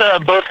 I'm glad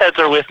both heads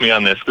are with me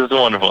on this. This is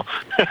wonderful.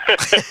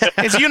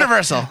 It's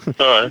universal.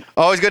 All right.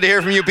 Always good to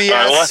hear from you,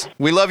 BS.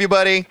 We love you,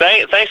 buddy.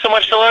 Thanks so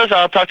much, Delores.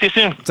 I'll talk to you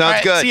soon.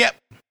 Sounds good. See ya.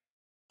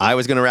 I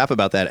was going to rap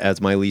about that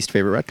as my least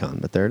favorite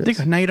retcon, but there it is.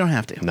 Now you don't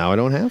have to. Now I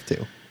don't have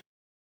to.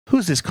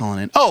 Who's this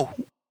calling in? Oh,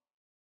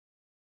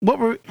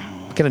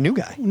 Get a new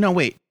guy. No,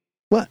 wait.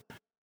 What?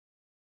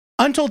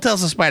 Untold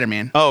Tales of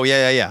Spider-Man. Oh,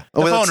 yeah.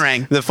 The phone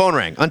rang. The phone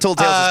rang. Untold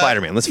Tales of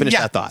Spider-Man. Let's finish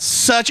that thought.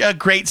 Such a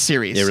great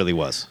series. It really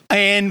was.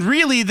 And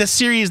really the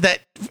series that,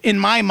 in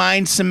my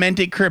mind,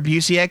 cemented Kurt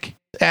Busiek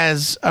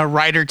as a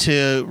writer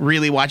to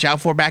really watch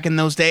out for back in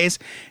those days.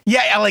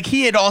 Yeah, like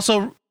he had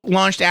also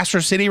launched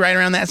Astro City right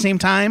around that same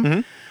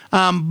time.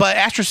 But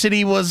Astro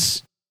City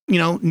was,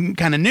 kind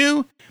of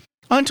new.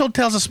 Untold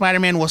Tales of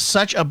Spider-Man was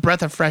such a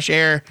breath of fresh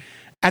air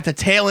at the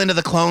tail end of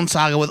the Clone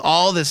Saga with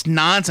all this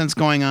nonsense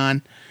going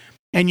on,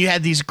 and you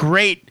had these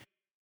great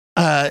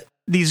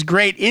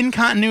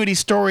in-continuity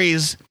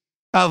stories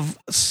of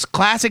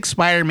classic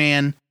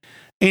Spider-Man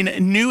in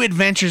new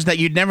adventures that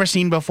you'd never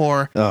seen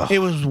before. Oh, it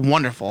was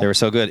wonderful. They were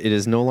so good. It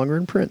is no longer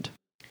in print.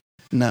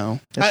 No,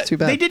 that's too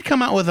bad. They did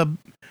come out with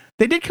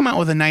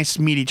a nice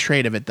meaty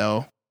trade of it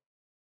though.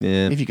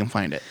 Yeah. If you can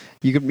find it,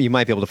 you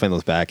might be able to find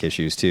those back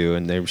issues too,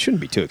 and they shouldn't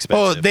be too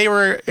expensive. Oh, they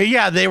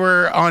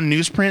were on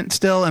newsprint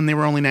still, and they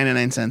were only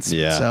 99 cents.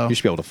 Yeah, so you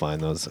should be able to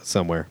find those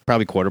somewhere.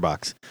 Probably quarter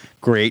box.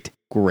 Great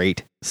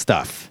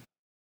stuff.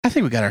 I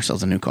think we got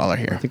ourselves a new caller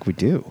here. I think we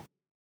do.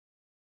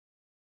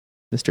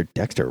 Mr.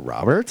 Dexter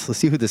Roberts. Let's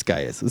see who this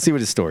guy is. Let's see what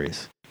his story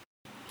is.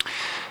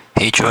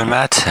 Hey, Joe and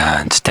Matt.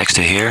 It's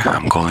Dexter here.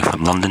 I'm calling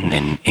from London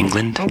in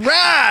England. All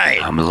right!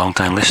 I'm a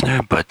long-time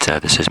listener, but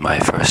this is my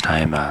first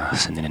time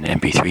sending an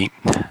MP3.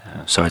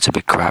 So it's a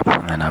bit crap,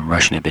 and I'm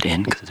rushing a bit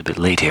in because it's a bit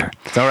late here.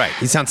 It's all right.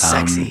 He sounds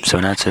sexy. So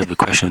in answer to the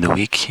question of the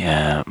week,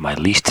 my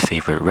least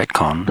favorite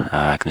retcon,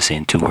 I can say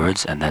in 2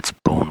 words, and that's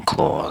Bone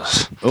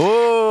Claws.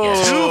 Oh!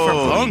 Yes, 2 for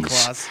Bone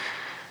Claws.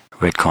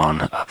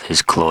 Retcon of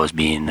his claws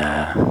being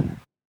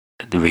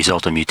the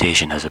result of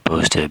mutation as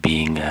opposed to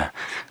being the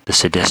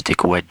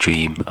sadistic wet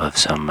dream of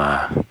some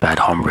bad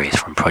hombres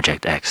from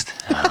Project X.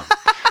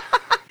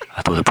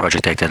 I thought the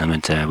Project X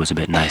element was a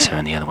bit nicer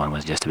and the other one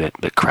was just a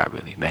bit crap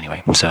really. But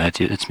anyway, so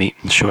it's me.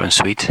 It's short and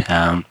sweet.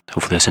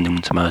 Hopefully I'll send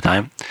them some other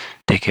time.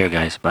 Take care,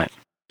 guys. Bye.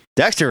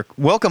 Dexter,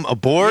 welcome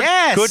aboard.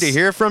 Yes! Good to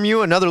hear from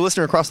you. Another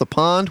listener across the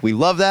pond. We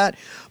love that.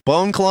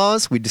 Bone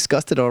Claws, we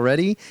discussed it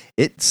already.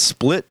 It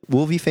split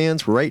Wolvie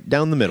fans right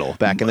down the middle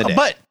back in the day.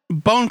 But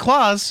Bone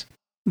Claws,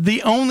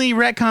 the only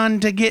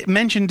retcon to get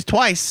mentioned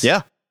twice.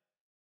 Yeah.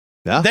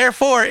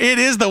 Therefore, it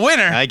is the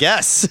winner. I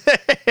guess.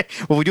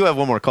 Well, we do have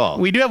one more call.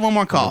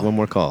 One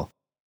more call.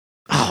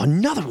 Oh,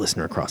 another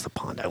listener across the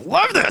pond. I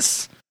love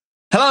this.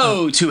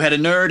 Hello, Two-Headed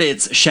Nerd.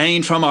 It's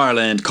Shane from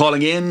Ireland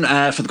calling in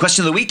for the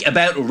question of the week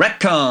about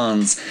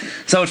retcons.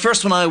 So at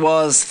first when I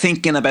was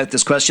thinking about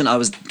this question, I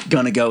was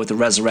going to go with the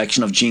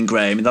resurrection of Jean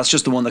Grey. I mean, that's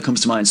just the one that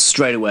comes to mind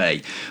straight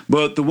away.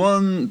 But the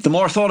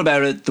more I thought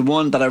about it, the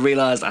one that I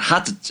realized I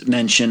had to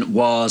mention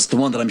was the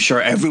one that I'm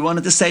sure everyone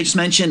at this stage has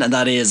mentioned, and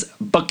that is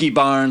Bucky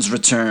Barnes'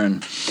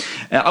 return.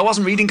 I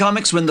wasn't reading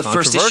comics when the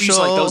first issues,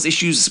 like those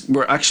issues,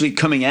 were actually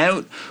coming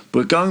out,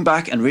 but going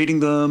back and reading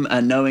them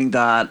and knowing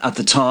that at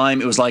the time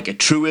it was like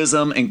a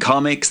truism in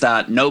comics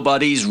that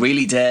nobody's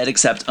really dead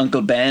except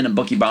Uncle Ben and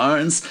Bucky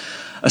Barnes,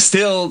 are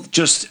still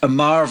just a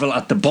marvel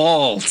at the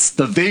balls,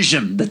 the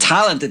vision, the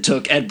talent it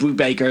took Ed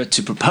Brubaker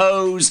to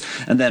propose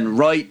and then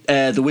write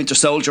the Winter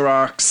Soldier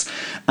arcs,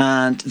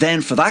 and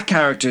then for that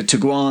character to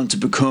go on to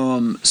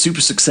become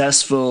super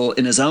successful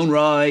in his own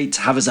right,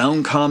 have his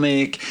own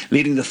comic,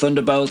 leading the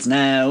Thunderbolts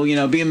now,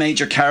 be a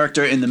major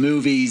character in the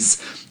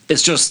movies.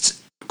 It's just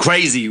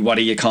crazy what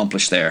he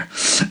accomplished there.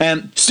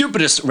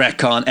 Stupidest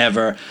retcon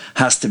ever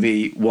has to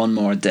be One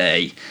More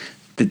Day.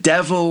 The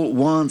devil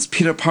wants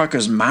Peter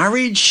Parker's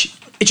marriage.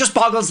 It just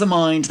boggles the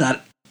mind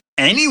that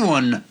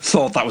anyone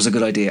thought that was a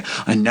good idea.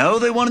 I know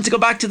they wanted to go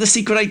back to the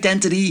secret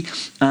identity,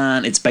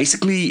 and it's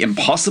basically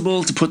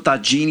impossible to put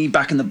that genie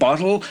back in the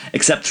bottle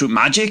except through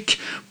magic,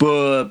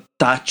 but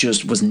that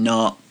just was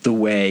not the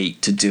way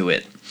to do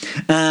it.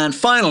 And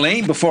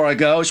finally, before I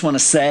go, I just want to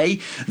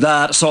say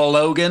that I saw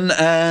Logan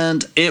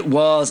and it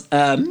was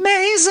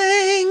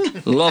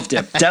amazing. Loved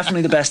it.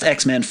 Definitely the best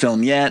X-Men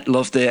film yet.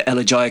 Loved the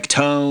elegiac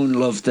tone.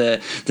 Loved the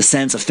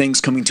sense of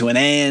things coming to an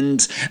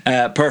end.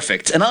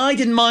 Perfect. And I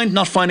didn't mind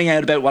not finding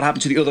out about what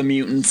happened to the other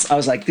mutants. I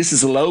was like, this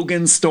is a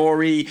Logan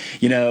story.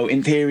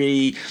 In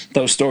theory,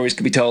 those stories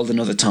could be told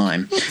another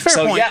time.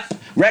 Fair point. Yeah,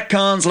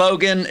 retcons,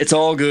 Logan, it's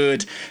all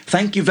good.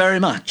 Thank you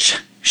very much.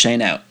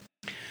 Shane out.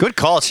 Good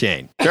call,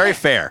 Shane. Very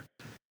fair.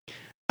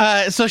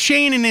 So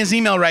Shane in his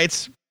email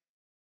writes,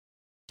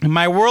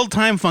 my world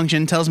time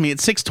function tells me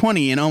it's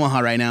 6:20 in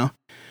Omaha right now.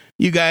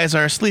 You guys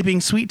are sleeping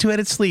sweet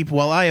two-headed sleep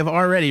while I have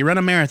already run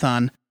a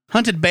marathon,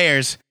 hunted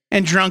bears,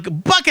 and drunk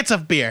buckets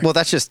of beer. Well,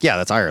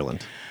 that's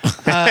Ireland.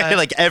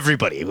 Like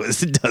everybody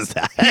does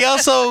that. He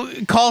also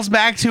calls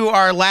back to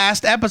our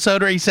last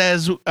episode where he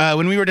says,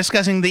 when we were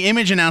discussing the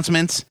Image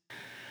announcements,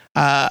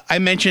 I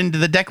mentioned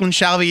the Declan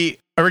Shalvey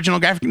original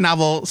graphic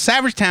novel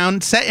Savage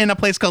Town set in a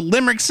place called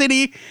Limerick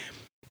City,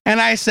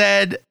 and I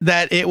said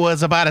that it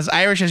was about as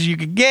Irish as you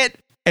could get,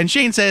 and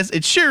Shane says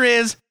it sure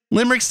is.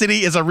 Limerick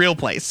City is a real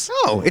place.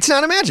 Oh, it's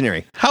not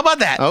imaginary. How about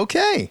that?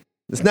 Okay.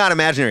 It's not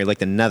imaginary like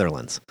the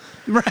Netherlands.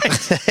 Right.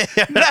 It's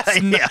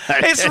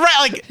right,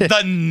 like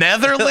the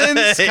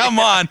Netherlands? Come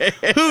on.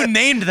 Who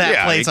named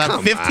that place? A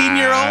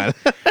 15-year-old?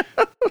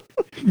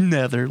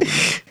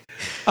 Netherlands.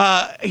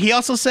 He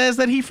also says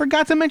that he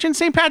forgot to mention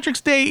St.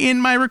 Patrick's Day in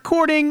my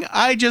recording.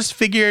 I just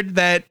figured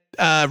that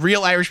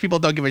real Irish people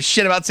don't give a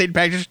shit about St.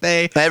 Patrick's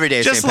Day. Every day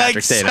is St.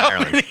 Patrick's Day in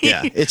Ireland.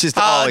 Yeah, it's just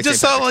always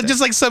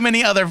just like so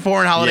many other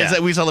foreign holidays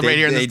that we celebrate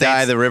here in the States. They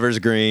dye the rivers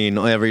green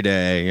every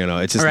day.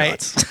 It's just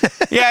nuts.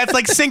 Yeah, it's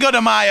like Cinco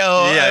de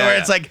Mayo, where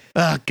it's like,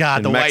 oh God,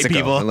 in the Mexico. white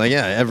people. Like,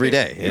 every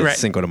day it's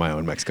Cinco de Mayo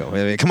in Mexico.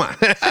 I mean, come on.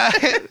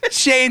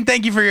 Shane,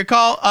 thank you for your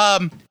call.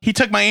 He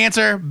took my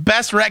answer.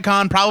 Best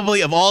retcon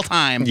probably of all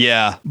time.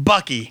 Yeah.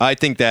 Bucky. I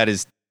think that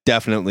is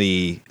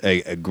definitely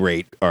a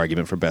great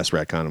argument for best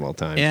retcon of all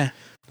time. Yeah.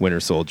 Winter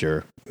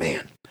Soldier,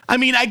 man. I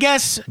mean, I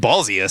guess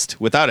ballsiest,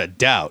 without a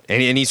doubt.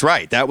 And he's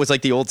right. That was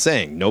like the old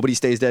saying. Nobody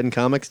stays dead in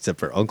comics except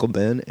for Uncle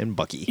Ben and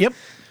Bucky. Yep.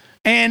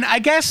 And I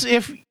guess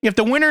if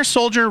the Winter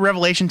Soldier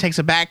revelation takes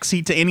a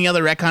backseat to any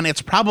other retcon,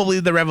 it's probably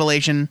the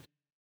revelation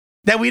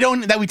that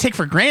we take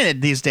for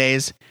granted these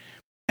days.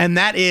 And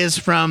that is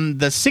from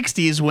the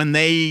 60s when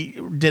they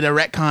did a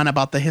retcon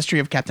about the history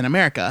of Captain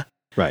America.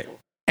 Right.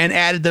 And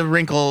added the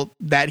wrinkle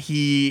that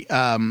he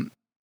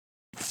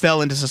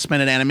fell into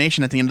suspended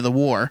animation at the end of the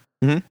war,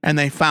 and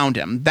they found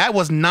him. That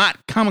was not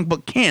comic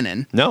book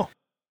canon. No.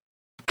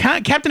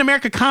 Captain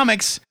America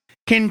comics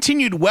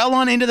continued well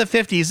on into the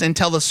 50s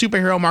until the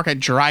superhero market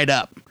dried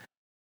up.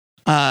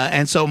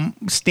 And so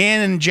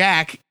Stan and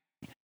Jack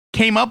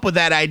came up with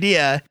that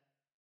idea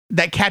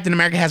that Captain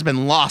America has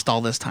been lost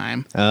all this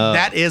time.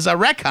 That is a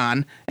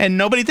retcon, and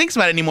nobody thinks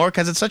about it anymore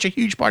because it's such a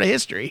huge part of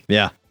history.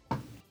 Yeah.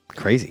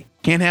 Crazy.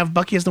 Can't have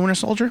Bucky as the Winter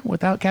Soldier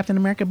without Captain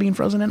America being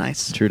frozen in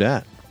ice. True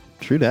that.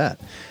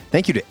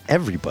 Thank you to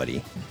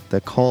everybody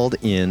that called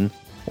in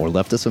or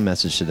left us a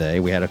message today.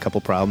 We had a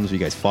couple problems. You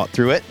guys fought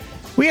through it.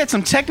 We had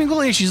some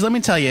technical issues, let me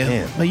tell you.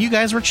 Man. But you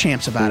guys were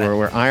champs about it.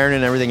 We're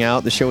ironing everything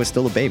out. The show is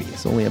still a baby.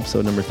 It's only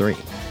episode number 3.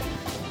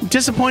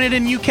 Disappointed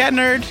in you, Cat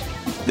Nerd.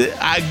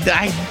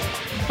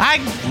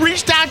 I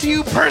reached out to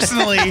you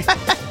personally.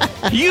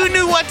 You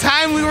knew what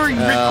time we were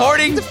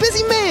recording. He's a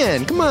busy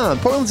man. Come on.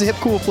 Portland's a hip,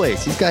 cool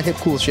place. He's got hip,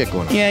 cool shit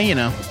going on.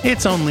 Yeah,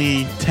 it's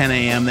only 10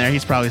 a.m. there.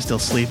 He's probably still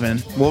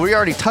sleeping. Well, we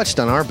already touched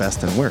on our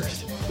best and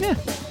worst. Yeah.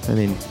 I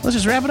mean, let's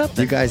just wrap it up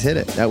then. You guys hit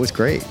it. That was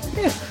great.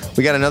 Yeah.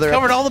 We got another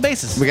covered all the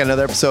bases. We got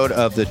another episode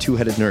of the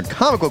Two-Headed Nerd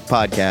comic book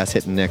podcast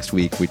hitting next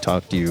week. We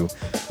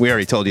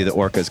already told you that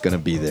Orca's going to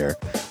be there.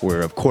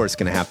 We're of course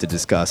going to have to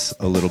discuss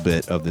a little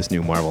bit of this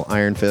new Marvel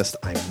Iron Fist.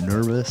 I'm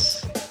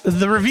nervous.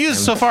 The reviews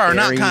so far are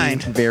not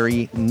kind.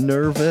 Very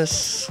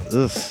nervous.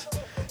 Ugh.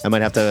 I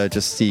might have to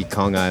just see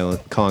Kong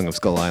of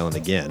Skull Island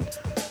again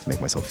to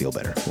make myself feel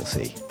better. We'll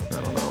see.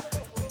 I don't know.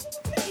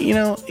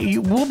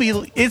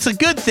 It's a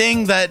good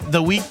thing that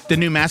the week the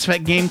new Mass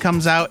Effect game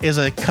comes out is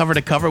a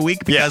cover-to-cover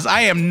week because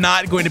I am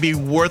not going to be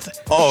worth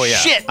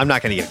shit. I'm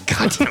not going to get a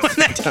goddamn when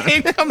that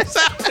game comes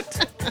out.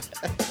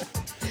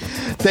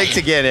 Thanks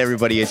again,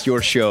 everybody. It's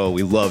your show.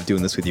 We love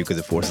doing this with you because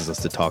it forces us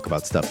to talk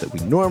about stuff that we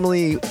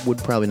normally would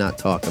probably not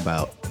talk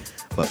about.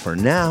 But for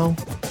now,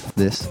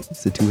 this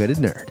is the Two-Headed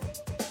Nerd.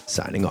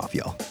 Signing off,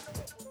 y'all.